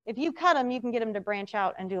if you cut them, you can get them to branch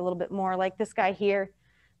out and do a little bit more. Like this guy here,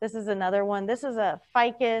 this is another one. This is a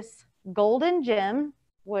ficus golden gem,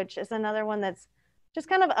 which is another one that's just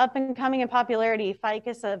kind of up and coming in popularity.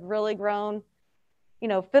 Ficus have really grown. You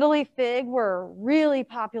know, fiddly fig were really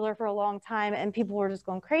popular for a long time, and people were just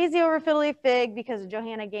going crazy over fiddly fig because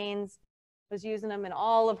Johanna Gaines was using them in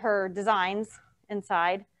all of her designs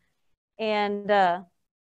inside. And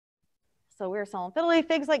so we were selling fiddly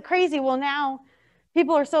figs like crazy. Well, now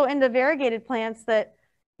people are so into variegated plants that,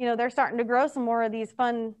 you know, they're starting to grow some more of these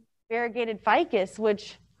fun variegated ficus,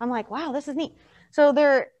 which I'm like, wow, this is neat. So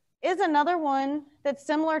there is another one that's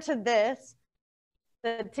similar to this,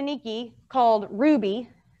 the taniki, called Ruby.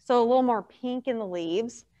 So a little more pink in the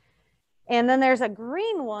leaves. And then there's a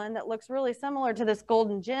green one that looks really similar to this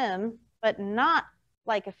golden gem, but not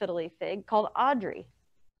like a fiddly fig, called Audrey.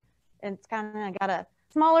 And it's kind of got a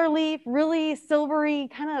smaller leaf, really silvery,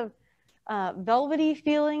 kind of velvety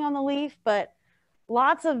feeling on the leaf, but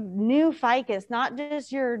lots of new ficus, not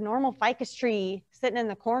just your normal ficus tree sitting in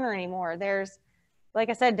the corner anymore. There's, like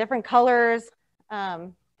I said, different colors,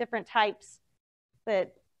 different types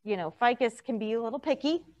that, you know, ficus can be a little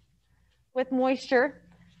picky with moisture.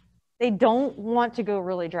 They don't want to go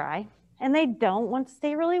really dry and they don't want to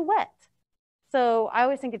stay really wet. So I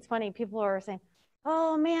always think it's funny. People are saying,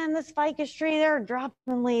 oh man, this ficus tree, they're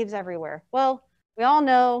dropping leaves everywhere. Well, we all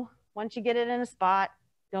know once you get it in a spot,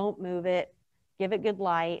 don't move it, give it good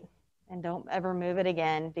light, and don't ever move it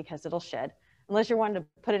again because it'll shed, unless you're wanting to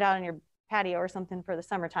put it out on your patio or something for the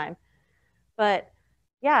summertime. But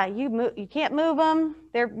yeah, you can't move them.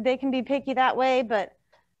 They can be picky that way, but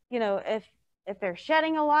you know, if they're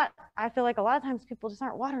shedding a lot, I feel like a lot of times people just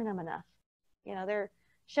aren't watering them enough. You know, they're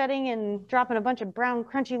shedding and dropping a bunch of brown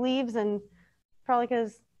crunchy leaves, and probably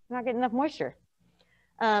because they're not getting enough moisture.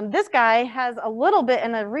 This guy has a little bit,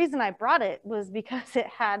 and the reason I brought it was because it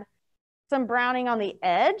had some browning on the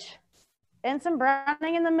edge. and some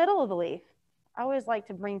browning in the middle of the leaf. I always like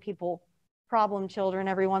to bring people problem children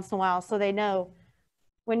every once in a while so they know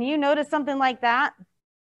when you notice something like that,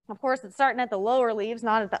 of course, it's starting at the lower leaves,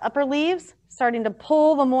 not at the upper leaves, starting to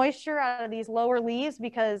pull the moisture out of these lower leaves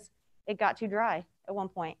because it got too dry at one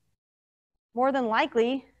point. More than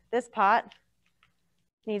likely, this pot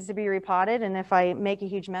needs to be repotted. And if I make a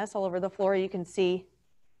huge mess all over the floor, you can see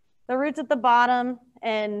the roots at the bottom,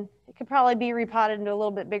 and it could probably be repotted into a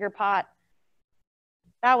little bit bigger pot.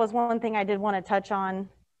 That was one thing I did want to touch on.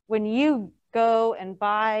 When you go and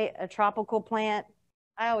buy a tropical plant,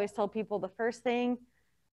 I always tell people the first thing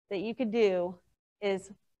that you could do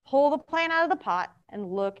is pull the plant out of the pot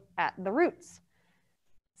and look at the roots.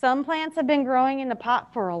 Some plants have been growing in the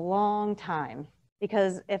pot for a long time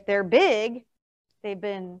because if they're big, they've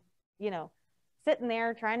been, sitting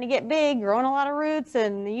there trying to get big, growing a lot of roots,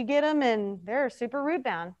 and you get them and they're super root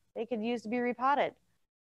bound. They could use to be repotted.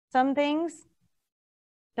 Some things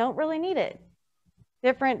don't really need it.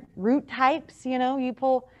 Different root types, you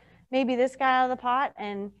pull maybe this guy out of the pot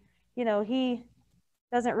and, he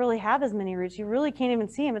doesn't really have as many roots. You really can't even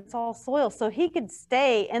see him. It's all soil. So he could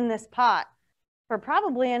stay in this pot for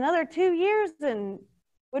probably another 2 years and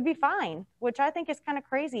would be fine, which I think is kind of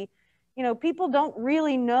crazy. People don't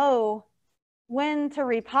really know when to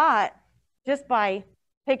repot just by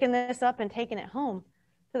picking this up and taking it home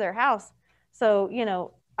to their house. So,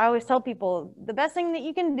 I always tell people the best thing that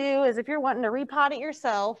you can do is if you're wanting to repot it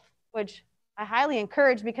yourself, which I highly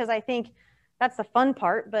encourage because I think that's the fun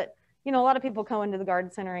part, but a lot of people come into the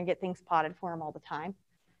garden center and get things potted for them all the time.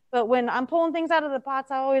 But when I'm pulling things out of the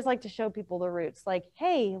pots, I always like to show people the roots. Like,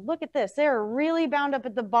 hey, look at this. They're really bound up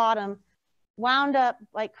at the bottom, wound up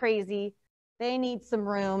like crazy. They need some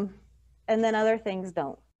room. And then other things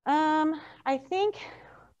don't. I think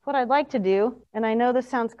what I'd like to do, and I know this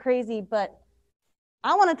sounds crazy, but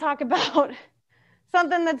I want to talk about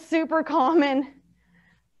something that's super common,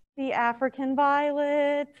 the African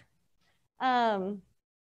violet.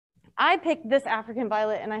 I picked this African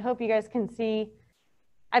violet, and I hope you guys can see.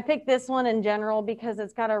 I picked this one in general because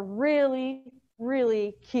it's got a really,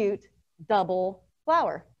 really cute double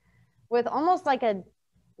flower with almost like a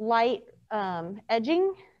light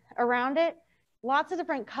edging around it. Lots of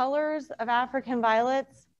different colors of African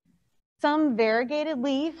violets, some variegated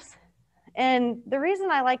leaves. And the reason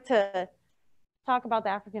I like to talk about the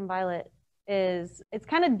African violet is it's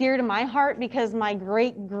kind of dear to my heart because my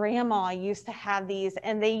great grandma used to have these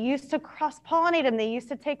and they used to cross-pollinate them. They used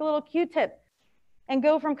to take a little Q-tip and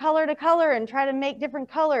go from color to color and try to make different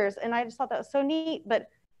colors. And I just thought that was so neat. But,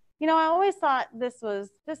 I always thought this was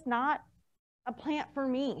just not a plant for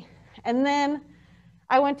me. And then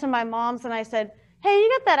I went to my mom's and I said, hey, you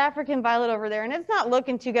got that African violet over there and it's not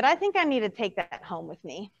looking too good. I think I need to take that home with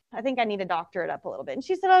me. I think I need to doctor it up a little bit. And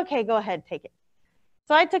she said, okay, go ahead, take it.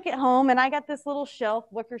 So I took it home and I got this little shelf,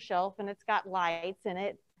 wicker shelf, and it's got lights in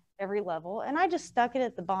it, every level. And I just stuck it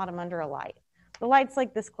at the bottom under a light. The light's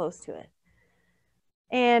like this close to it.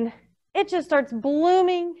 And it just starts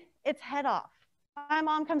blooming its head off. My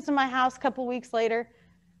mom comes to my house a couple weeks later.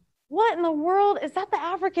 What in the world? Is that the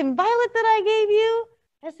African violet that I gave you?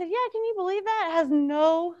 I said, yeah, can you believe that? It has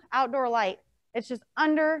no outdoor light. It's just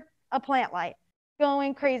under a plant light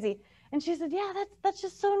going crazy. And she said, yeah, that's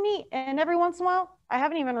just so neat. And every once in a while, I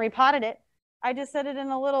haven't even repotted it. I just set it in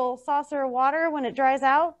a little saucer of water when it dries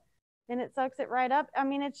out and it sucks it right up. I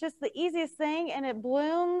mean, it's just the easiest thing and it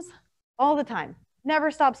blooms all the time.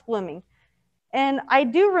 Never stops blooming. And I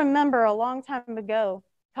do remember a long time ago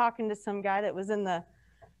talking to some guy that was in the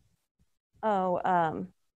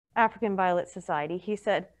African Violet Society. He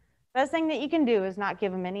said, best thing that you can do is not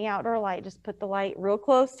give them any outdoor light. Just put the light real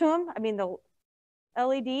close to them. I mean, the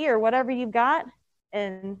LED or whatever you've got,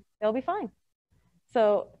 and they'll be fine.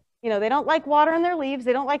 So, they don't like water on their leaves.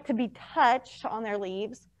 They don't like to be touched on their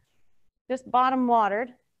leaves. Just bottom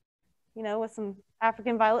watered, with some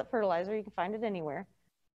African violet fertilizer. You can find it anywhere.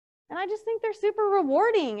 And I just think they're super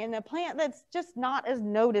rewarding in a plant that's just not as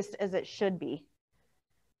noticed as it should be.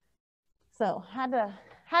 So had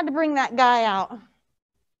to bring that guy out.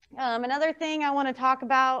 Another thing I want to talk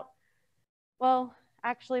about, well,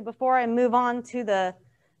 actually, before I move on to the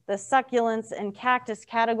succulents and cactus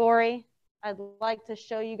category, I'd like to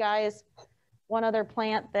show you guys one other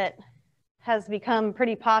plant that has become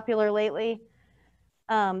pretty popular lately,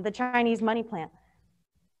 the Chinese money plant.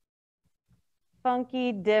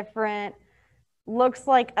 Funky, different, looks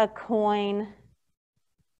like a coin,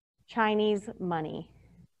 Chinese money.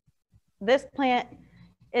 This plant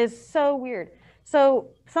is so weird. So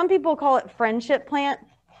some people call it friendship plant.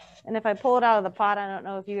 And if I pull it out of the pot, I don't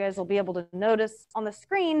know if you guys will be able to notice on the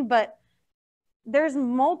screen, but there's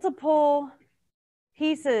multiple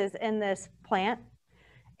pieces in this plant,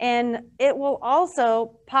 and it will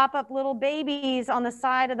also pop up little babies on the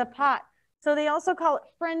side of the pot. So they also call it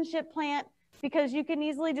friendship plant because you can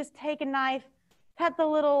easily just take a knife, cut the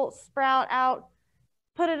little sprout out,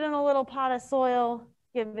 put it in a little pot of soil,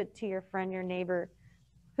 give it to your friend, your neighbor,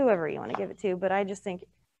 whoever you want to give it to. But I just think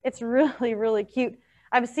it's really, really cute.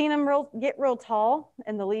 I've seen them get real tall,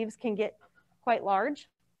 and the leaves can get quite large.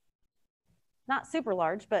 Not super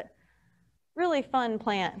large, but really fun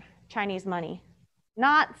plant, Chinese money.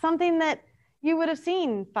 Not something that you would have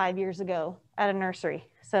seen 5 years ago at a nursery.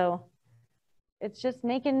 So it's just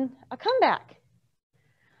making a comeback.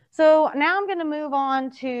 So now I'm going to move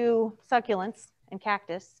on to succulents and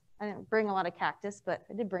cactus. I didn't bring a lot of cactus, but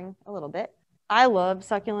I did bring a little bit. I love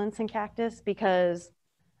succulents and cactus because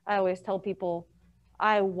I always tell people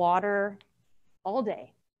I water all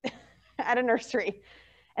day at a nursery.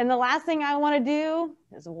 And the last thing I want to do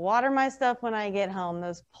is water my stuff when I get home.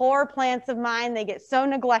 Those poor plants of mine, they get so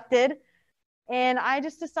neglected. And I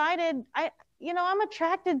just decided, I'm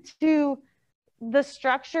attracted to the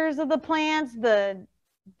structures of the plants, the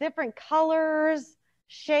different colors,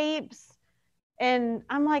 shapes. And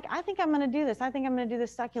I'm like, I think I'm going to do this. I think I'm going to do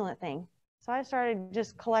this succulent thing. So I started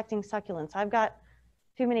just collecting succulents. I've got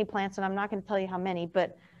too many plants, and I'm not going to tell you how many,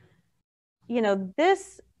 but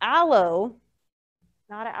this aloe,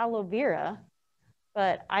 not an aloe vera,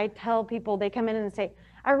 but I tell people, they come in and say,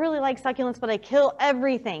 I really like succulents, but I kill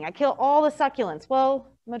everything. I kill all the succulents. Well,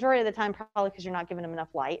 majority of the time, probably because you're not giving them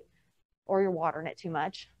enough light or you're watering it too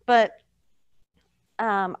much. But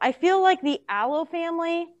I feel like the aloe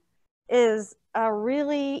family is a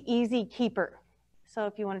really easy keeper. So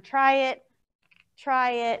if you want to try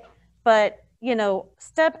it, but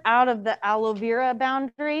step out of the aloe vera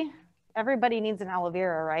boundary. Everybody needs an aloe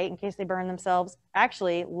vera, right? In case they burn themselves. I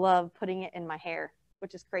actually love putting it in my hair,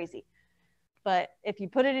 which is crazy. But if you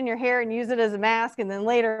put it in your hair and use it as a mask and then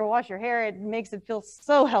later wash your hair, it makes it feel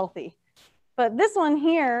so healthy. But this one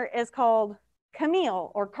here is called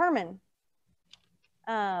Camille or Carmen.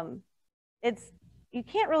 You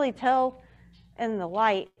can't really tell in the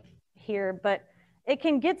light here, but it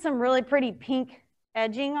can get some really pretty pink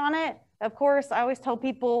edging on it. Of course, I always tell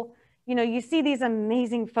people, you see these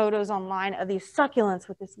amazing photos online of these succulents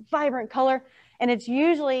with this vibrant color, and it's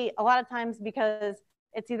usually a lot of times because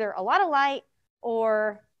it's either a lot of light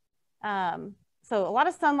or so a lot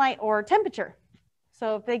of sunlight or temperature.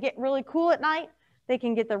 So if they get really cool at night, they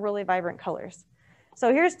can get the really vibrant colors.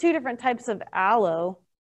 So here's 2 different types of aloe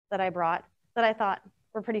that I brought that I thought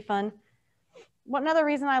were pretty fun. Another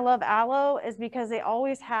reason I love aloe is because they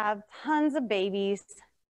always have tons of babies.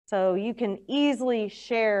 So you can easily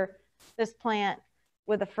share this plant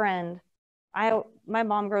with a friend. My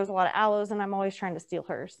mom grows a lot of aloes, and I'm always trying to steal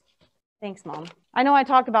hers. Thanks, Mom. I know I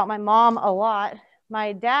talk about my mom a lot.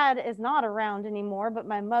 My dad is not around anymore, but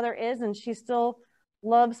my mother is, and she still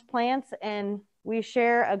loves plants, and we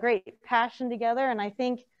share a great passion together. And I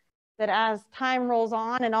think that as time rolls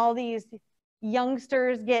on and all these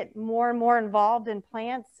youngsters get more and more involved in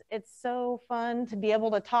plants, it's so fun to be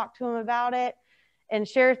able to talk to them about it and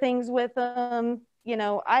share things with them.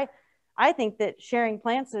 I think that sharing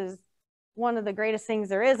plants is one of the greatest things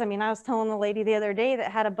there is. I mean, I was telling the lady the other day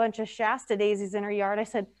that had a bunch of Shasta daisies in her yard. I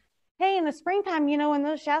said, hey, in the springtime, when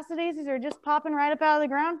those Shasta daisies are just popping right up out of the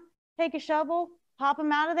ground, take a shovel, pop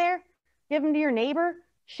them out of there, give them to your neighbor,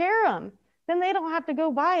 share them. Then they don't have to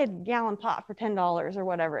go buy a gallon pot for $10 or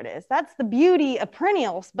whatever it is. That's the beauty of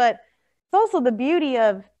perennials, but it's also the beauty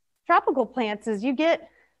of tropical plants is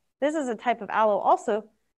this is a type of aloe also,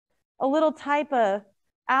 a little type of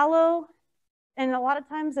aloe, and a lot of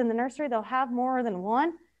times in the nursery, they'll have more than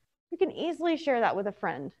one. You can easily share that with a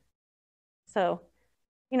friend. So,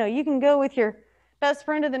 you can go with your best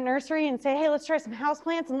friend of the nursery and say, hey, let's try some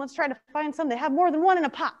houseplants and let's try to find some that have more than one in a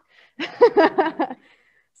pot.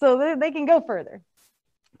 So they can go further.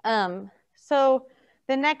 So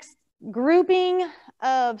the next grouping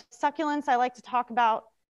of succulents I like to talk about,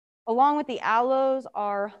 along with the aloes,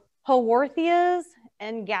 are haworthias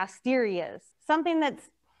and gasterias. Something that's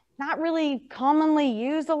not really commonly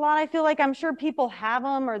used a lot. I feel like I'm sure people have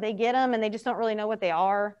them or they get them and they just don't really know what they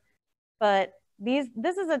are. But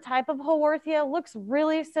this is a type of haworthia, looks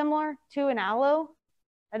really similar to an aloe.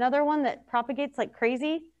 Another one that propagates like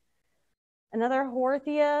crazy. Another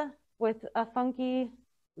haworthia with a funky,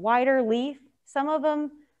 wider leaf. Some of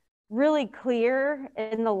them really clear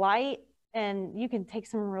in the light, and you can take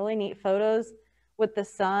some really neat photos with the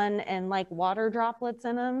sun and like water droplets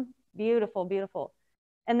in them. Beautiful, beautiful.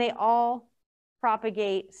 And they all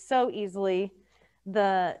propagate so easily.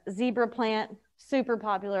 The zebra plant super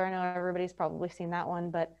popular. I know everybody's probably seen that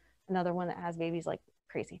one, but another one that has babies like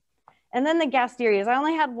crazy. And then the gasterias. I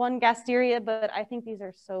only had one gasteria, but I think these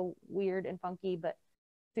are so weird and funky, but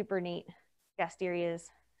super neat gasterias.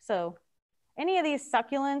 So any of these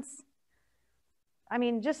succulents, I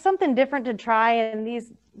mean, just something different to try. And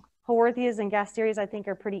these Haworthias and gasterias, I think,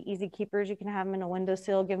 are pretty easy keepers. You can have them in a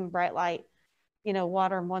windowsill, give them bright light, you know,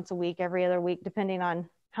 water them once a week, every other week, depending on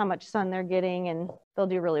how much sun they're getting, and they'll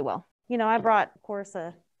do really well. You know, I brought, of course,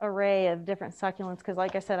 a array of different succulents because,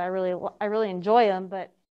 like I said, I really enjoy them.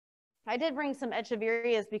 But I did bring some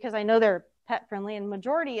echeverias because I know they're pet friendly, and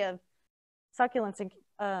majority of succulents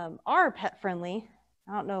are pet friendly.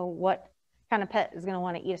 I don't know what kind of pet is going to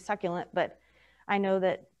want to eat a succulent, but I know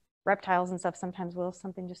that reptiles and stuff sometimes will.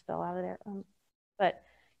 Something just fell out of there. But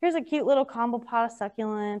here's a cute little combo pot of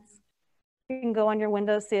succulents. You can go on your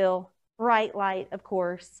windowsill. Bright light, of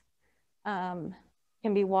course, can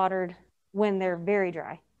be watered when they're very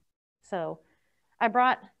dry. So I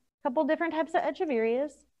brought a couple different types of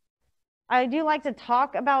echeverias. I do like to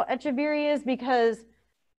talk about echeverias because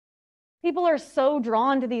people are so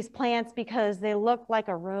drawn to these plants because they look like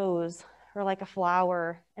a rose or like a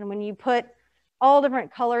flower. And when you put all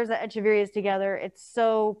different colors of echeverias together, it's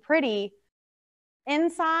so pretty.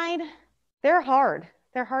 Inside, they're hard.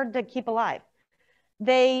 They're hard to keep alive.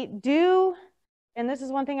 They do, and this is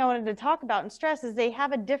one thing I wanted to talk about and stress, is they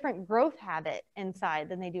have a different growth habit inside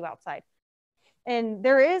than they do outside. And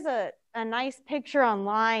there is a nice picture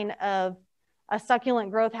online of a succulent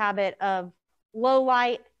growth habit of low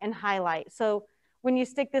light and high light. So when you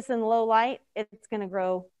stick this in low light, it's going to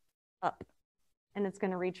grow up and it's going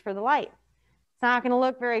to reach for the light. It's not going to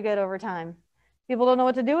look very good over time. People don't know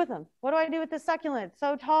what to do with them. What do I do with this succulent? It's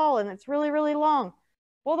so tall and it's really, really long.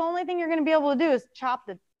 Well, the only thing you're going to be able to do is chop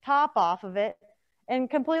the top off of it and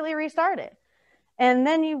completely restart it. And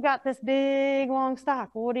then you've got this big, long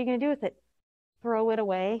stalk. Well, what are you going to do with it? Throw it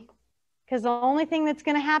away. Because the only thing that's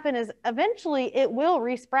going to happen is eventually it will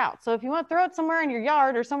resprout. So if you want to throw it somewhere in your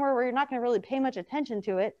yard or somewhere where you're not going to really pay much attention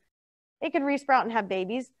to it, it could resprout and have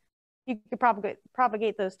babies. You could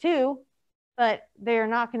propagate those too, but they're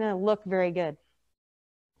not going to look very good.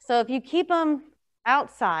 So if you keep them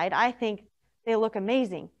outside, I think they look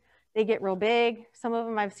amazing. They get real big. Some of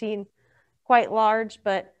them I've seen quite large,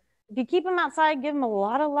 but if you keep them outside, give them a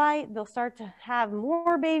lot of light, they'll start to have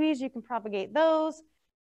more babies. You can propagate those,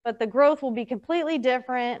 but the growth will be completely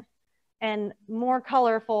different and more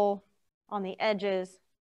colorful on the edges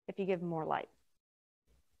if you give them more light.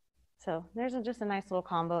 So there's just a nice little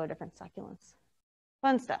combo of different succulents.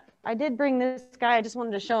 Fun stuff. I did bring this guy. I just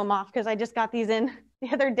wanted to show them off because I just got these in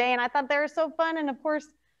the other day and I thought they were so fun. And of course,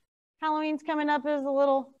 Halloween's coming up as a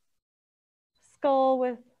little skull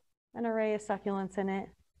with an array of succulents in it.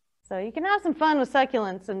 So you can have some fun with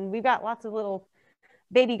succulents, and we've got lots of little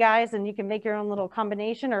baby guys, and you can make your own little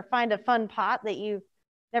combination or find a fun pot that you've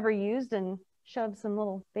never used and shove some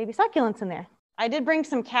little baby succulents in there. I did bring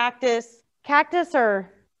some cactus. Cactus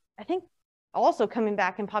are, I think, also coming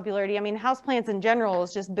back in popularity. I mean, houseplants in general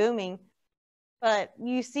is just booming, but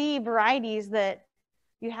you see varieties that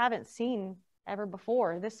you haven't seen ever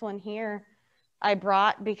before. This one here I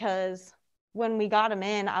brought because when we got them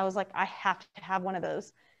in, I was like, I have to have one of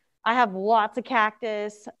those. I have lots of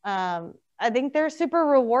cactus. I think they're super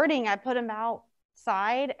rewarding. I put them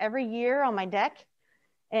outside every year on my deck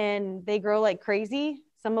and they grow like crazy.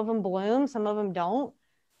 Some of them bloom, some of them don't,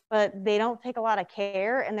 but they don't take a lot of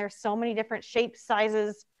care. And there's so many different shapes,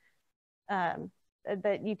 sizes,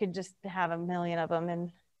 that you could just have a million of them.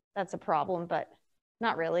 And that's a problem, but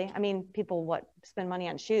not really. I mean, people spend money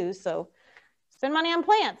on shoes, so spend money on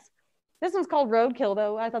plants. This one's called Roadkill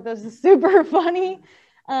though. I thought this was super funny.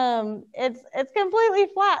 It's completely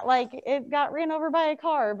flat, like it got ran over by a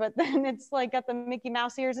car, but then it's like got the Mickey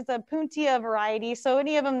Mouse ears. It's a Puntia variety. So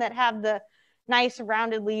any of them that have the nice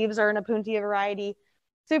rounded leaves are in a Puntia variety.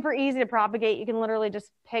 Super easy to propagate. You can literally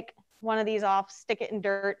just pick one of these off, stick it in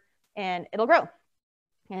dirt, and it'll grow.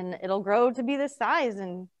 And it'll grow to be this size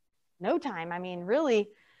in no time. I mean, really,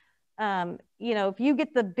 you know, if you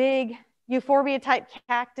get the big euphorbia type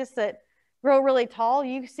cactus that grow really tall,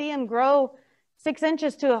 you see them grow 6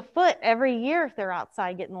 inches to a foot every year if they're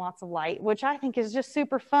outside getting lots of light, which I think is just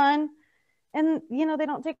super fun. And, you know, they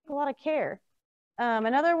don't take a lot of care.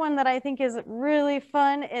 Another one that I think is really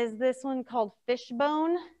fun is this one called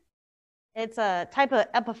fishbone. It's a type of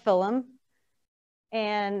epiphyllum.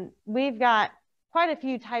 And we've got quite a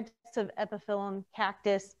few types of epiphyllum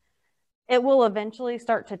cactus. It will eventually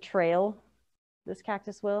start to trail, this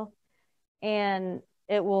cactus will, and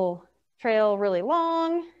it will trail really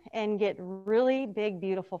long and get really big,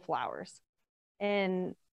 beautiful flowers.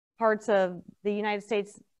 And parts of the United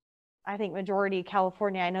States, I think majority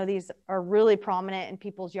California, I know these are really prominent in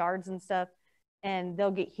people's yards and stuff, and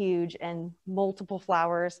they'll get huge and multiple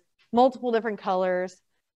flowers, multiple different colors.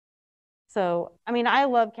 So, I mean, I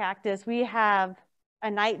love cactus. We have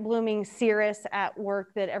a night blooming cereus at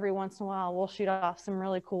work that every once in a while we'll shoot off some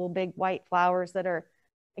really cool big white flowers that are,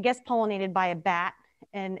 I guess, pollinated by a bat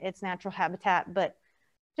in its natural habitat, but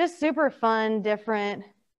just super fun, different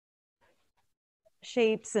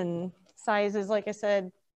shapes and sizes. Like I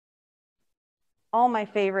said, all my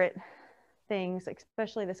favorite things,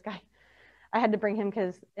 especially this guy. I had to bring him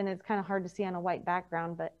and it's kind of hard to see on a white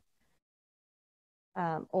background, but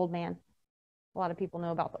old man. A lot of people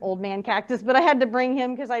know about the old man cactus, but I had to bring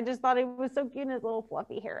him because I just thought he was so cute, his little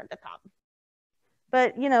fluffy hair at the top.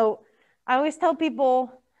 But, you know, I always tell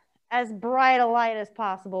people as bright a light as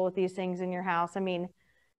possible with these things in your house. I mean,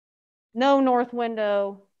 no north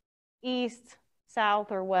window, east,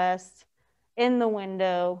 south, or west, in the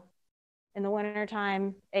window. In the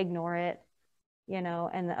wintertime, ignore it, you know,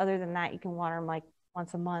 and other than that, you can water them like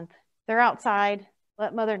once a month. They're outside.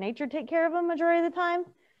 Let Mother Nature take care of them majority of the time,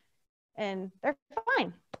 and they're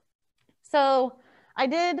fine. So I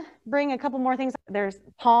did bring a couple more things. There's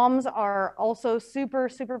palms are also super,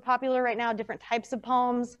 super popular right now, different types of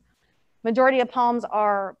palms. Majority of palms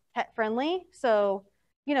are pet friendly. So,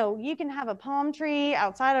 you know, you can have a palm tree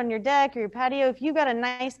outside on your deck or your patio. If you've got a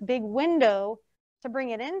nice big window to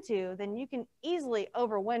bring it into, then you can easily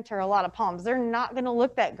overwinter a lot of palms. They're not going to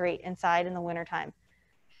look that great inside in the wintertime.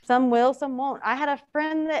 Some will, some won't. I had a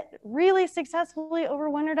friend that really successfully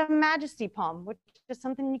overwintered a majesty palm, which is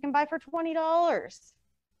something you can buy for $20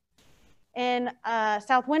 in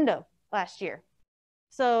South Window last year.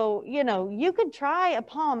 So, you know, you could try a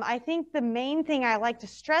palm. I think the main thing I like to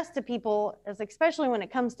stress to people is, especially when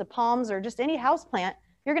it comes to palms or just any house plant,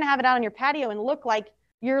 you're going to have it out on your patio and look like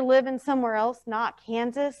you're living somewhere else, not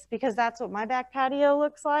Kansas, because that's what my back patio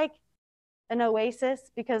looks like, an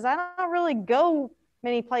oasis, because I don't really go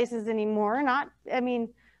many places anymore.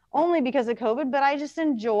 Only because of COVID, but I just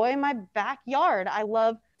enjoy my backyard. I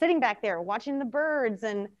love sitting back there, watching the birds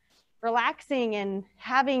and relaxing and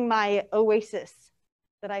having my oasis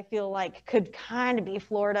that I feel like could kind of be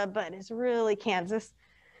Florida, but it's really Kansas.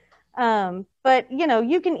 But, you know,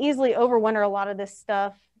 you can easily overwinter a lot of this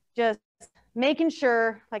stuff. Just making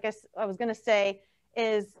sure, like I was going to say,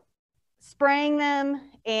 is spraying them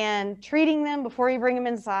and treating them before you bring them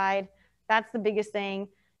inside. That's the biggest thing.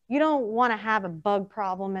 You don't want to have a bug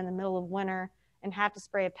problem in the middle of winter and have to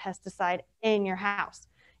spray a pesticide in your house.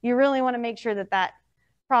 You really want to make sure that that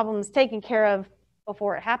problem is taken care of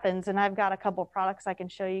before it happens. And I've got a couple of products I can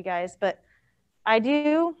show you guys, but I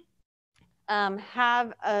do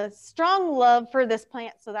have a strong love for this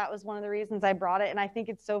plant. So that was one of the reasons I brought it. And I think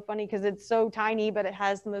it's so funny because it's so tiny, but it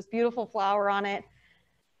has the most beautiful flower on it.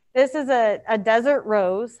 This is a desert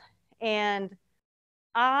rose. And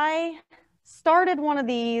I started one of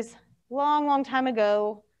these long time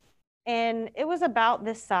ago, and it was about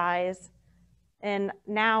this size. And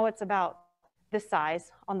now it's about this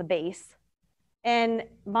size on the base. And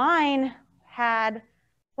mine had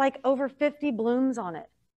like over 50 blooms on it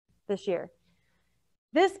this year.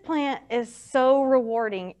 This plant is so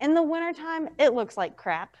rewarding. In the wintertime, it looks like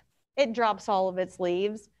crap. It drops all of its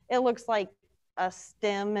leaves. It looks like a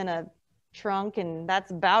stem and a trunk, and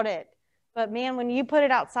that's about it. But man, when you put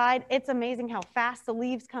it outside, it's amazing how fast the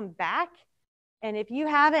leaves come back. And if you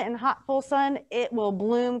have it in hot, full sun, it will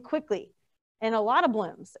bloom quickly and a lot of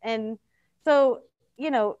blooms. And so,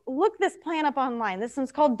 you know, look this plant up online. This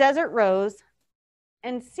one's called Desert Rose,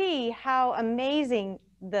 and see how amazing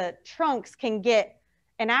the trunks can get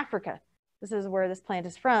in Africa. This is where this plant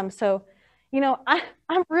is from. So, you know,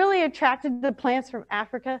 I'm really attracted to plants from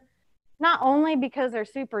Africa, not only because they're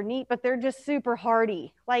super neat, but they're just super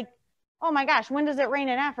hardy. Like, oh my gosh, when does it rain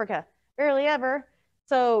in Africa? Barely ever.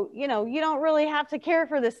 So, you know, you don't really have to care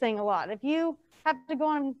for this thing a lot. If you have to go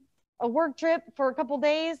on a work trip for a couple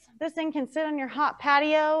days, this thing can sit on your hot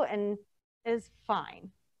patio and is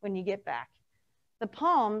fine when you get back. The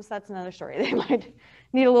palms, that's another story. They might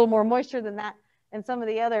need a little more moisture than that and some of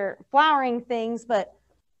the other flowering things, but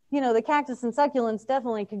you know, the cactus and succulents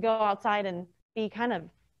definitely could go outside and be kind of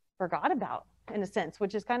forgot about in a sense,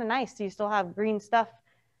 which is kind of nice. So you still have green stuff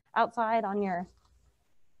outside on your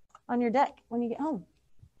deck when you get home.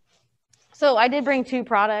 So I did bring two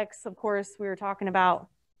products. Of course, we were talking about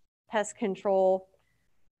pest control.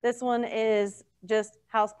 This one is just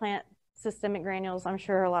houseplant systemic granules. I'm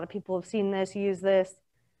sure a lot of people have seen this, use this.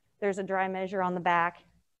 There's a dry measure on the back.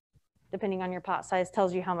 Depending on your pot size,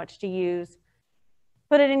 tells you how much to use.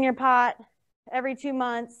 Put it in your pot every 2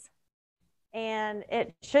 months. and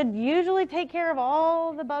it should usually take care of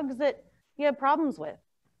all the bugs that you have problems with.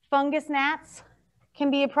 Fungus gnats can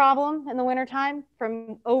be a problem in the wintertime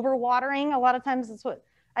from overwatering. A lot of times that's what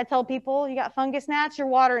I tell people. You got fungus gnats, you're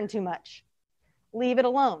watering too much. Leave it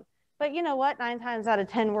alone. But you know what? 9 times out of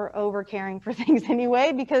 10, we're over caring for things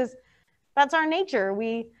anyway, because that's our nature.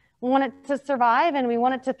 We want it to survive and we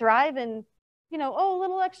want it to thrive. And, you know, oh, a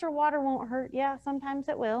little extra water won't hurt. Yeah, sometimes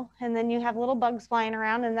it will. And then you have little bugs flying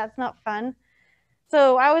around, and that's not fun.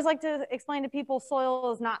 So I always like to explain to people,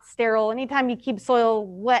 soil is not sterile. Anytime you keep soil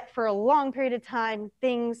wet for a long period of time,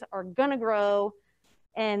 things are gonna grow,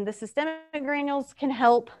 and the systemic granules can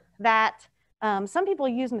help that. Some people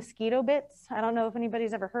use mosquito bits. I don't know if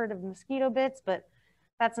anybody's ever heard of mosquito bits, but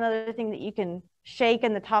that's another thing that you can shake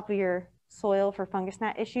in the top of your soil for fungus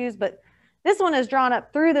gnat issues. But this one is drawn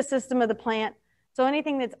up through the system of the plant. So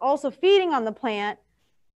anything that's also feeding on the plant,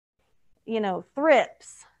 you know,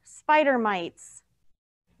 thrips, spider mites,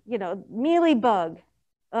 you know, mealybug.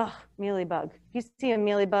 Ugh, mealybug. If you see a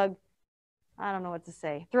mealybug, I don't know what to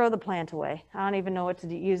say. Throw the plant away. I don't even know what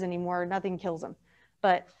to use anymore. Nothing kills them.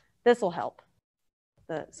 But this will help,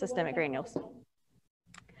 the systemic granules.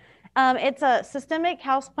 It's a systemic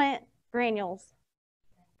houseplant granules.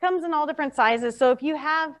 Comes in all different sizes. So if you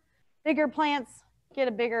have bigger plants, get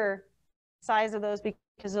a bigger size of those,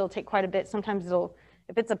 because it'll take quite a bit. Sometimes it'll,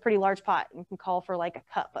 if it's a pretty large pot, you can call for like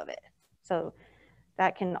a cup of it. So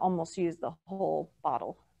that can almost use the whole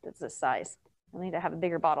bottle that's this size. You'll need to have a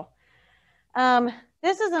bigger bottle.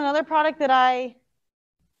 This is another product that I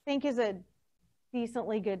think is a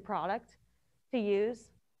decently good product to use.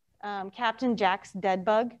 Captain Jack's Dead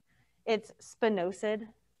Bug. It's spinosad,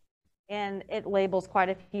 and it labels quite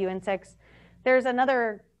a few insects. There's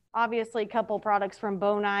another, obviously, couple products from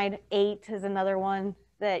Bonide. 8 is another one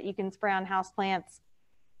that you can spray on houseplants.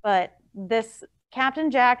 But this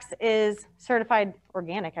Captain Jack's is certified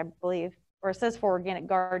organic, I believe, or it says for organic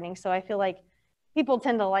gardening. So I feel like people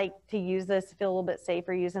tend to like to use this, feel a little bit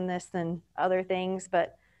safer using this than other things.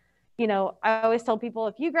 But, you know, I always tell people,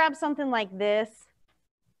 if you grab something like this,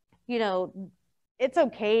 you know, it's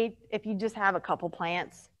okay if you just have a couple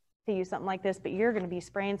plants to use something like this, but you're going to be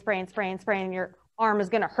spraying, and your arm is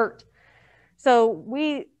going to hurt. So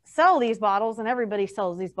we sell these bottles, and everybody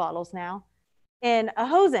sells these bottles now, in a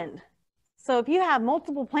hose end. So if you have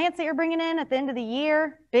multiple plants that you're bringing in at the end of the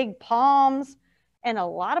year, big palms and a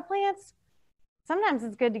lot of plants, sometimes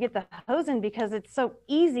it's good to get the hose in, because it's so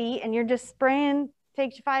easy and you're just spraying,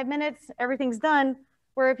 takes you 5 minutes, everything's done.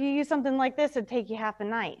 Where if you use something like this, it'd take you half a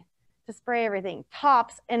night to spray everything,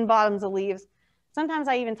 tops and bottoms of leaves. Sometimes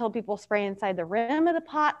I even tell people spray inside the rim of the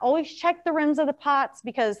pot. Always check the rims of the pots,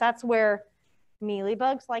 because that's where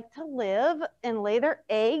mealybugs like to live and lay their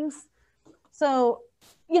eggs. So,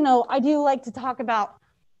 you know, I do like to talk about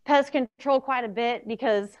pest control quite a bit,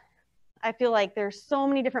 because I feel like there's so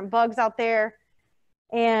many different bugs out there.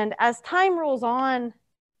 And as time rolls on,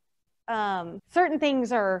 certain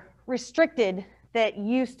things are restricted that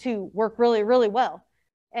used to work really, really well.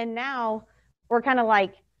 And now we're kind of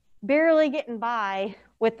like barely getting by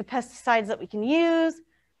with the pesticides that we can use.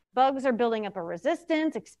 Bugs are building up a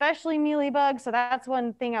resistance, especially mealybugs. So that's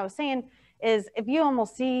one thing I was saying, is if you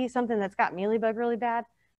almost see something that's got mealybug really bad,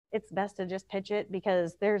 it's best to just pitch it,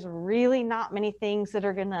 because there's really not many things that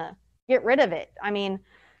are gonna get rid of it. I mean,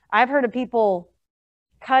 I've heard of people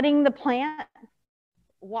cutting the plant,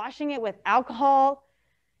 washing it with alcohol,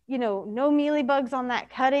 you know, no mealybugs on that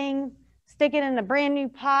cutting, stick it in a brand new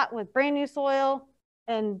pot with brand new soil,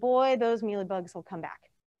 and boy, those mealybugs will come back.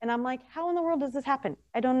 And I'm like, how in the world does this happen?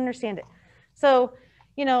 I don't understand it. So,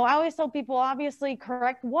 you know, I always tell people, obviously,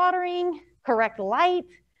 correct watering, correct light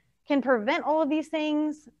can prevent all of these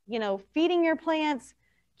things. You know, feeding your plants,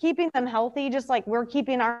 keeping them healthy, just like we're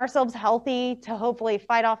keeping ourselves healthy to hopefully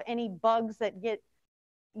fight off any bugs that get,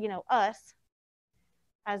 you know, us,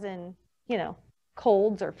 as in, you know,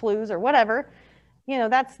 colds or flus or whatever. You know,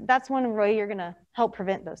 that's one way you're gonna help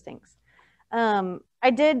prevent those things. I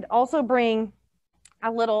did also bring a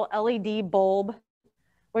little LED bulb,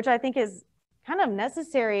 which I think is kind of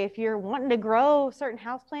necessary if you're wanting to grow certain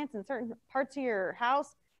houseplants in certain parts of your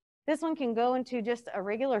house. This one can go into just a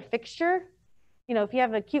regular fixture. You know, if you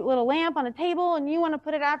have a cute little lamp on a table and you want to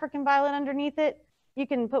put an African violet underneath it, you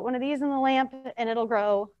can put one of these in the lamp and it'll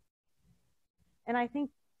grow. And I think,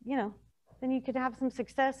 you know, then you could have some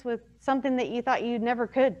success with something that you thought you never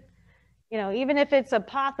could. You know, even if it's a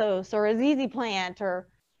pothos or a ZZ plant, or,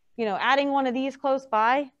 you know, adding one of these close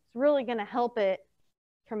by, it's really going to help it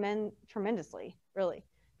tremendously, really,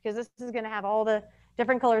 because this is going to have all the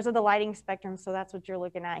different colors of the lighting spectrum. So that's what you're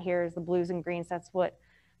looking at here, is the blues and greens. That's what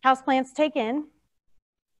houseplants take in.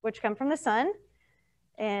 which come from the sun.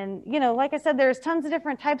 And, you know, like I said, there's tons of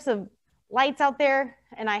different types of lights out there,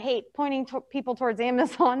 and I hate pointing people towards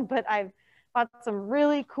Amazon, but I've bought some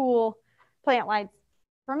really cool plant lights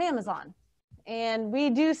from Amazon, and we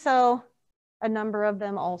do sell a number of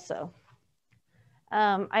them also.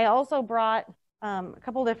 I also brought a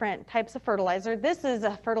couple different types of fertilizer. This is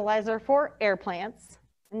a fertilizer for air plants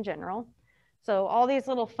in general. So all these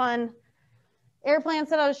little fun air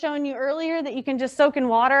plants that I was showing you earlier that you can just soak in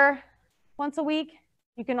water once a week,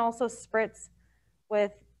 you can also spritz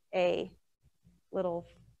with a little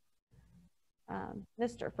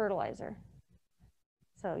mister fertilizer.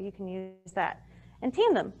 So you can use that in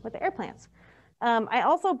tandem with the air plants. I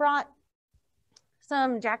also brought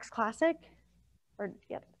some Jack's Classic, or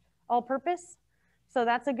all-purpose. So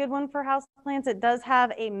that's a good one for houseplants. It does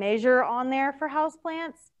have a measure on there for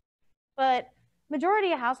houseplants, but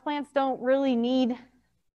majority of houseplants don't really need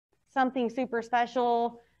something super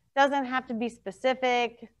special. Doesn't have to be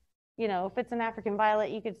specific. You know, if it's an African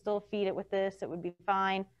violet, you could still feed it with this. It would be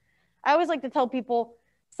fine. I always like to tell people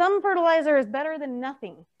some fertilizer is better than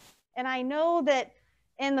nothing. And I know that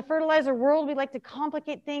in the fertilizer world, we like to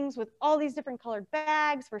complicate things with all these different colored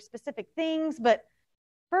bags for specific things, but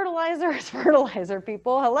fertilizer is fertilizer,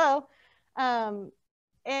 people. Hello. And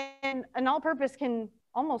an all-purpose can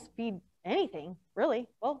almost feed anything, really.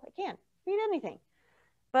 Well, it can feed anything.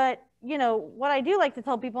 But, you know, what I do like to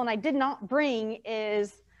tell people, and I did not bring,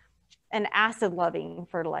 is an acid-loving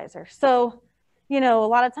fertilizer. So, you know, a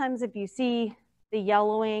lot of times if you see the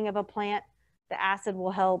yellowing of a plant, the acid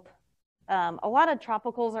will help. A lot of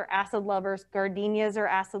tropicals are acid lovers. Gardenias are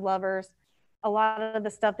acid lovers. A lot of the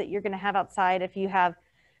stuff that you're going to have outside, if you have,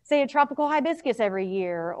 say, a tropical hibiscus every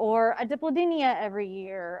year, or a diplodynia every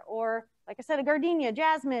year, or, like I said, a gardenia,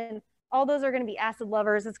 jasmine, all those are going to be acid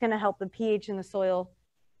lovers. It's going to help the pH in the soil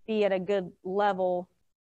be at a good level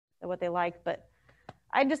of what they like. But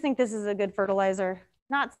I just think this is a good fertilizer,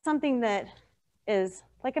 not something that is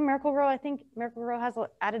like a Miracle-Gro. I think Miracle-Gro has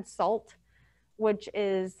added salt, which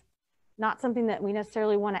is not something that we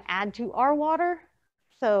necessarily want to add to our water.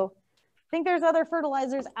 So I think there's other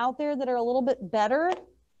fertilizers out there that are a little bit better.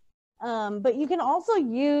 But you can also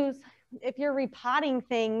use, if you're repotting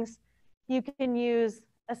things, you can use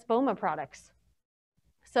Espoma products.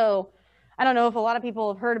 So I don't know if a lot of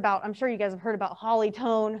people have heard about, I'm sure you guys have heard about holly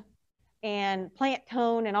tone and plant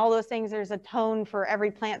tone and all those things. There's a tone for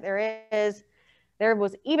every plant there is. There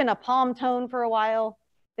was even a palm tone for a while.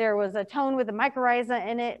 There was a tone with a mycorrhiza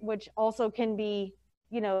in it, which also can be,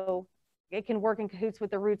 you know, it can work in cahoots with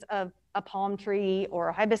the roots of a palm tree or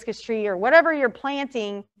a hibiscus tree or whatever you're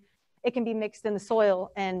planting. It can be mixed in the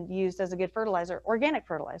soil and used as a good fertilizer, organic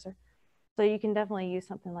fertilizer. So you can definitely use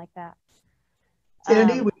something like that.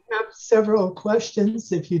 Sandy, we have several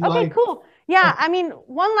questions if you'd like. Okay, cool. Yeah, I mean,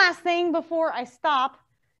 one last thing before I stop,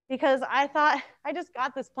 because I thought, I just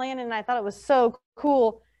got this plant and I thought it was so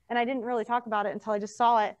cool, and I didn't really talk about it until I just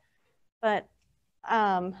saw it. But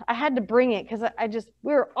I had to bring it because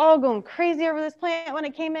we were all going crazy over this plant when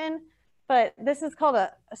it came in. But this is called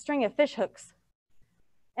a string of fish hooks.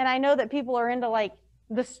 And I know that people are into like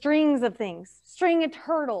the strings of things, string of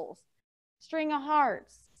turtles, string of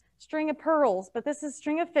hearts, string of pearls, but this is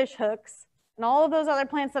string of fish hooks, and all of those other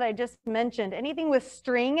plants that I just mentioned, anything with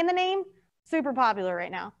string in the name, super popular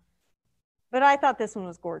right now. But I thought this one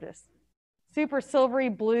was gorgeous. Super silvery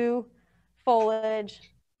blue foliage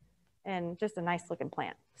and just a nice looking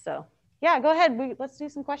plant. So yeah, go ahead. Let's do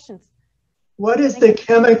some questions. What is the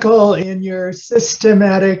chemical in your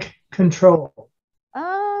systematic control?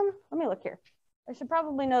 Let me look here. I should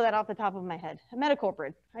probably know that off the top of my head.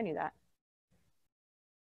 Metacoprid. I knew that.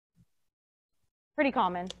 Pretty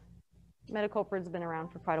common. Metacoprid's been around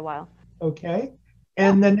for quite a while. Okay.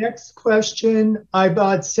 And the next question, I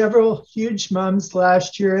bought several huge mums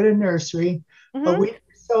last year at a nursery. A week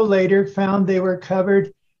or so later, found they were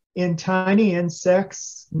covered in tiny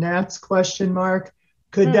insects, gnats, ?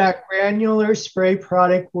 Could that granular spray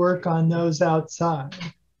product work on those outside?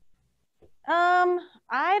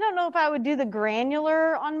 I don't know if I would do the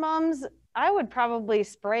granular on mums. I would probably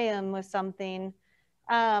spray them with something.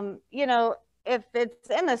 You know, if it's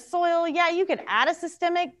in the soil, yeah, you could add a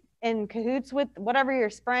systemic in cahoots with whatever you're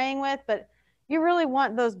spraying with, but you really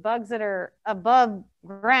want those bugs that are above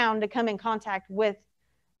ground to come in contact with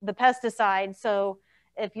the pesticide. So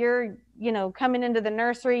if you're, you know, coming into the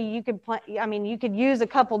nursery, you could you could use a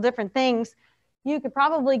couple different things. You could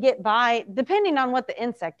probably get by, depending on what the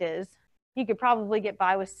insect is, you could probably get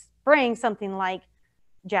by with spraying something like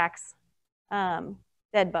Jack's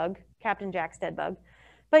dead bug, Captain Jack's dead bug.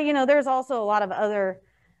 But, you know, there's also a lot of other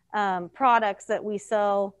products that we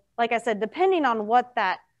sell. Like I said, depending on what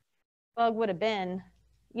that bug would have been,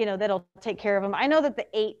 you know, that'll take care of them. I know that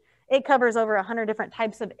it covers over 100 different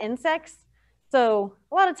types of insects. So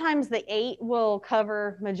a lot of times the 8 will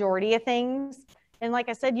cover majority of things. And like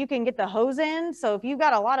I said, you can get the hose in. So if you've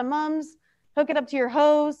got a lot of mums, hook it up to your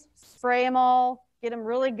hose, spray them all, get them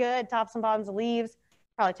really good, tops and bottoms of leaves,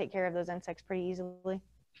 probably take care of those insects pretty easily.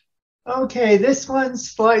 Okay, this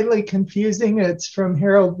one's slightly confusing. It's from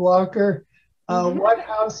Harold Walker. What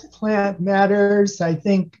house plant matters? I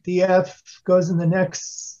think the F goes in the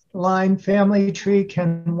next line. Family tree,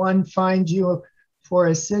 can one find you for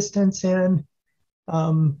assistance in?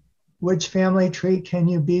 Which family tree can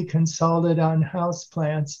you be consulted on house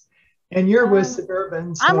plants? And you're with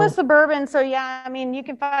Suburban. I'm with Suburban. So yeah, I mean, you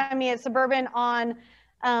can find me at Suburban on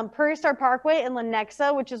Prairie Star Parkway in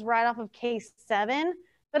Lenexa, which is right off of K7.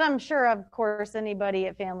 But I'm sure, of course, anybody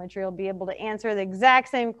at Family Tree will be able to answer the exact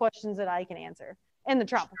same questions that I can answer in the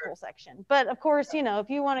tropical section. But of course, you know, if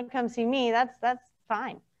you want to come see me, that's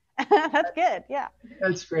fine. That's good. Yeah.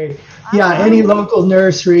 That's great. Yeah, any local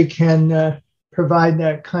nursery can provide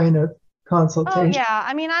that kind of consultation. Oh yeah,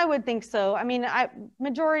 I mean, I would think so. I mean,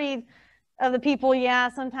 majority of the people, yeah,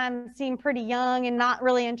 sometimes seem pretty young and not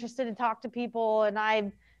really interested to talk to people. And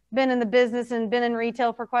I've been in the business and been in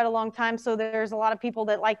retail for quite a long time. So there's a lot of people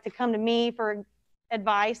that like to come to me for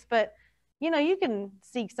advice, but you know, you can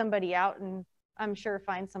seek somebody out and I'm sure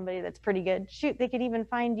find somebody that's pretty good. Shoot, they could even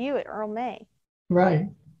find you at Earl May. Right.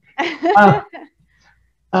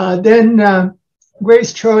 Then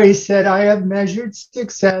Grace Troy said, I have measured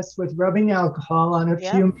success with rubbing alcohol on a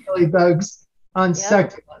few mealybugs on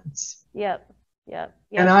succulents. Yep.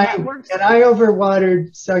 And I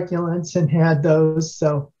overwatered succulents and had those.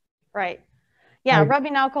 So right. Yeah,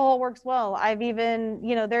 rubbing alcohol works well. I've even,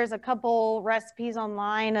 you know, there's a couple recipes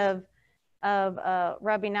online of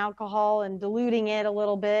rubbing alcohol and diluting it a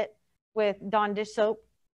little bit with Dawn dish soap,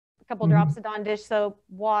 a couple drops of Dawn dish soap,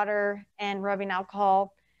 water, and rubbing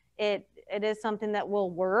alcohol. It is something that will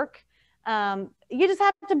work. You just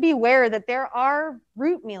have to be aware that there are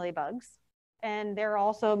root mealybugs, and there are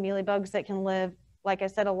also mealybugs that can live, like I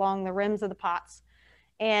said, along the rims of the pots.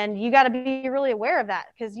 And you got to be really aware of that,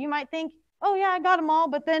 because you might think, oh yeah, I got them all.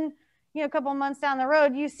 But then, you know, a couple of months down the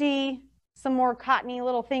road, you see some more cottony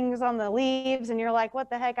little things on the leaves and you're like,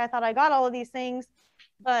 what the heck? I thought I got all of these things,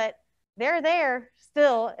 but they're there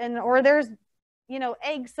still. And, or there's, you know,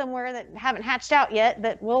 eggs somewhere that haven't hatched out yet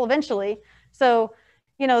that will eventually. So,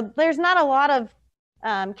 you know, there's not a lot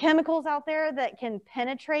of chemicals out there that can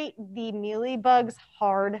penetrate the mealybug's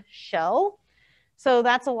hard shell. So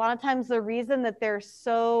that's a lot of times the reason that they're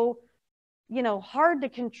so, you know, hard to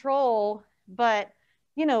control. But,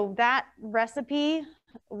 you know, that recipe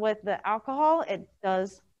with the alcohol, it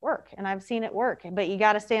does work. And I've seen it work, but you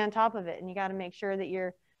got to stay on top of it. And you got to make sure that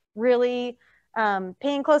you're really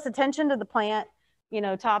paying close attention to the plant, you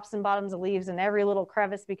know, tops and bottoms of leaves and every little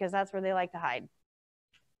crevice, because that's where they like to hide.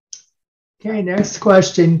 Okay, next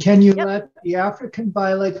question. Can you let the African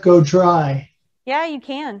violet go dry? Yeah, you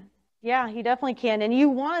can. Yeah, you definitely can. And you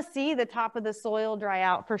want to see the top of the soil dry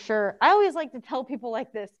out for sure. I always like to tell people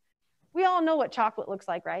like this. We all know what chocolate looks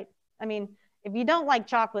like, right? I mean, if you don't like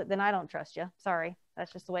chocolate, then I don't trust you. Sorry,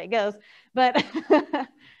 that's just the way it goes. But,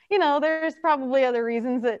 you know, there's probably other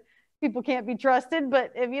reasons that people can't be trusted.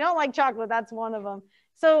 But if you don't like chocolate, that's one of them.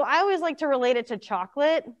 So I always like to relate it to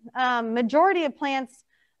chocolate. Majority of plants,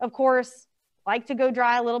 of course, like to go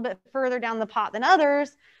dry a little bit further down the pot than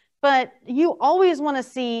others. But you always want to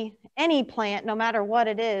see any plant, no matter what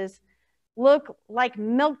it is, look like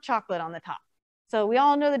milk chocolate on the top. So we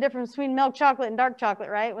all know the difference between milk chocolate and dark chocolate,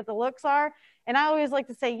 right? What the looks are. And I always like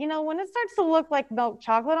to say, you know, when it starts to look like milk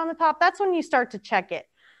chocolate on the top, that's when you start to check it.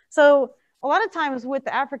 So a lot of times with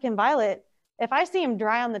the African violet, if I see them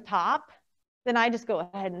dry on the top, then I just go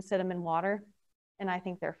ahead and sit them in water and I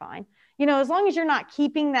think they're fine. You know, as long as you're not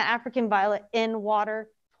keeping the African violet in water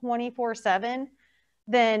 24/7,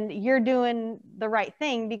 then you're doing the right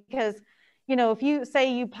thing. Because, you know, if you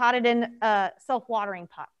say you potted in a self-watering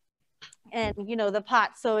pot and, you know, the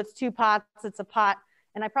pot, so it's 2 pots, it's a pot,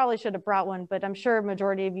 and I probably should have brought one, but I'm sure a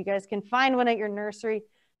majority of you guys can find one at your nursery,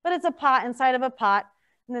 but it's a pot inside of a pot.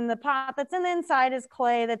 And then the pot that's in the inside is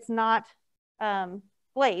clay that's not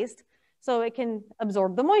glazed, so it can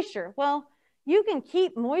absorb the moisture. Well, you can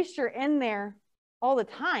keep moisture in there all the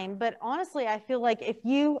time, but honestly, I feel like if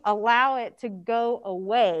you allow it to go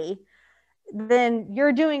away, then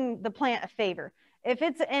you're doing the plant a favor. If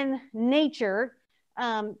it's in nature,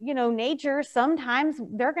 you know, nature, sometimes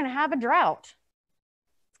they're going to have a drought.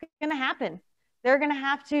 It's going to happen. They're going to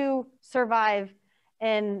have to survive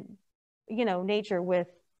in, you know, nature with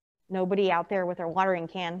nobody out there with their watering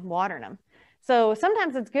can watering them. So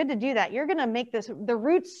sometimes it's good to do that. You're going to make the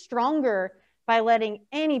roots stronger by letting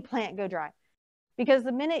any plant go dry. Because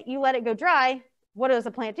the minute you let it go dry, what does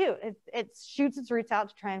a plant do? It shoots its roots out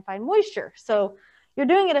to try and find moisture. So you're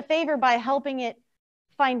doing it a favor by helping it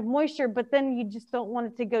find moisture, but then you just don't want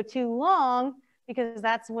it to go too long, because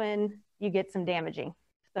that's when you get some damaging.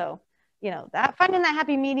 So, finding that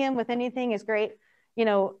happy medium with anything is great.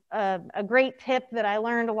 A great tip that I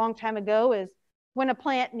learned a long time ago is when a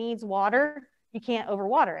plant needs water, you can't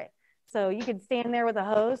overwater it. So you could stand there with a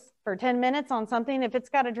hose for 10 minutes on something. If it's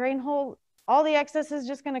got a drain hole, all the excess is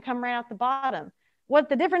just going to come right out the bottom. What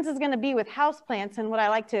the difference is going to be with houseplants, and what I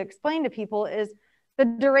like to explain to people, is the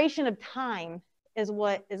duration of time is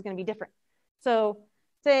what is going to be different. So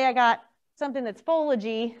say I got something that's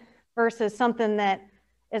foliagey versus something that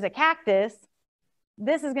is a cactus.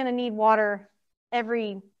 This is going to need water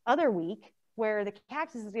every other week, where the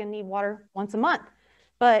cactus is going to need water once a month.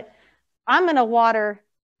 But I'm going to water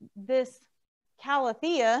this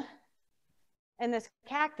calathea and this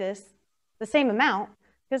cactus the same amount,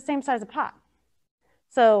 because same size of pot.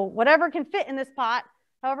 So whatever can fit in this pot,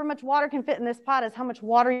 however much water can fit in this pot, is how much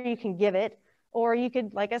water you can give it. Or you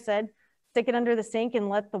could, like I said, stick it under the sink and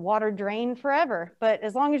let the water drain forever. But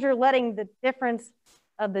as long as you're letting the difference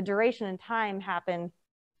of the duration and time happen,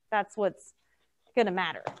 that's what's going to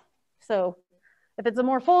matter. So if it's a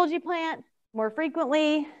more foliagey plant, more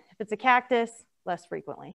frequently. If it's a cactus, less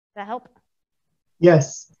frequently. Does that help?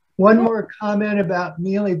 Yes. One more comment about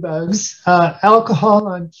mealybugs. Alcohol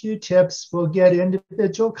on Q-tips will get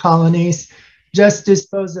individual colonies. Just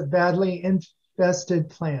dispose of badly infested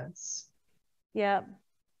plants. Yeah,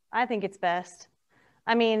 I think it's best.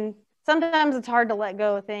 I mean, sometimes it's hard to let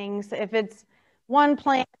go of things. If it's one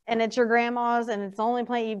plant and it's your grandma's and it's the only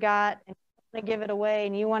plant you've got, and you want to give it away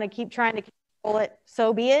and you want to keep trying to control it,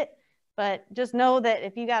 so be it. But just know that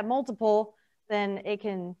if you got multiple, then it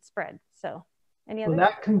can spread. So any other? Well,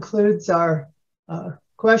 that concludes our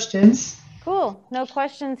questions. Cool. No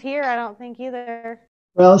questions here, I don't think either.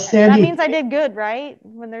 Well, Sandy, that means I did good, right?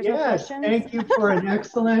 When there's no questions. Thank you for an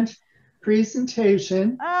excellent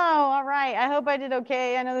presentation. Oh, all right. I hope I did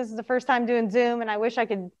okay. I know this is the first time doing Zoom, and I wish I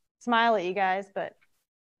could smile at you guys, but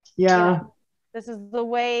yeah, this is the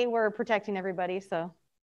way we're protecting everybody. So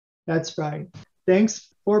that's right.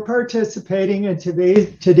 Thanks for participating in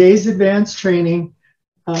today's advanced training.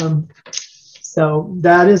 So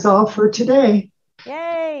that is all for today.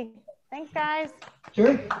 Yay. Thanks, guys.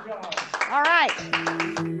 Sure. All right.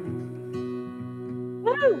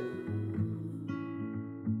 Woo!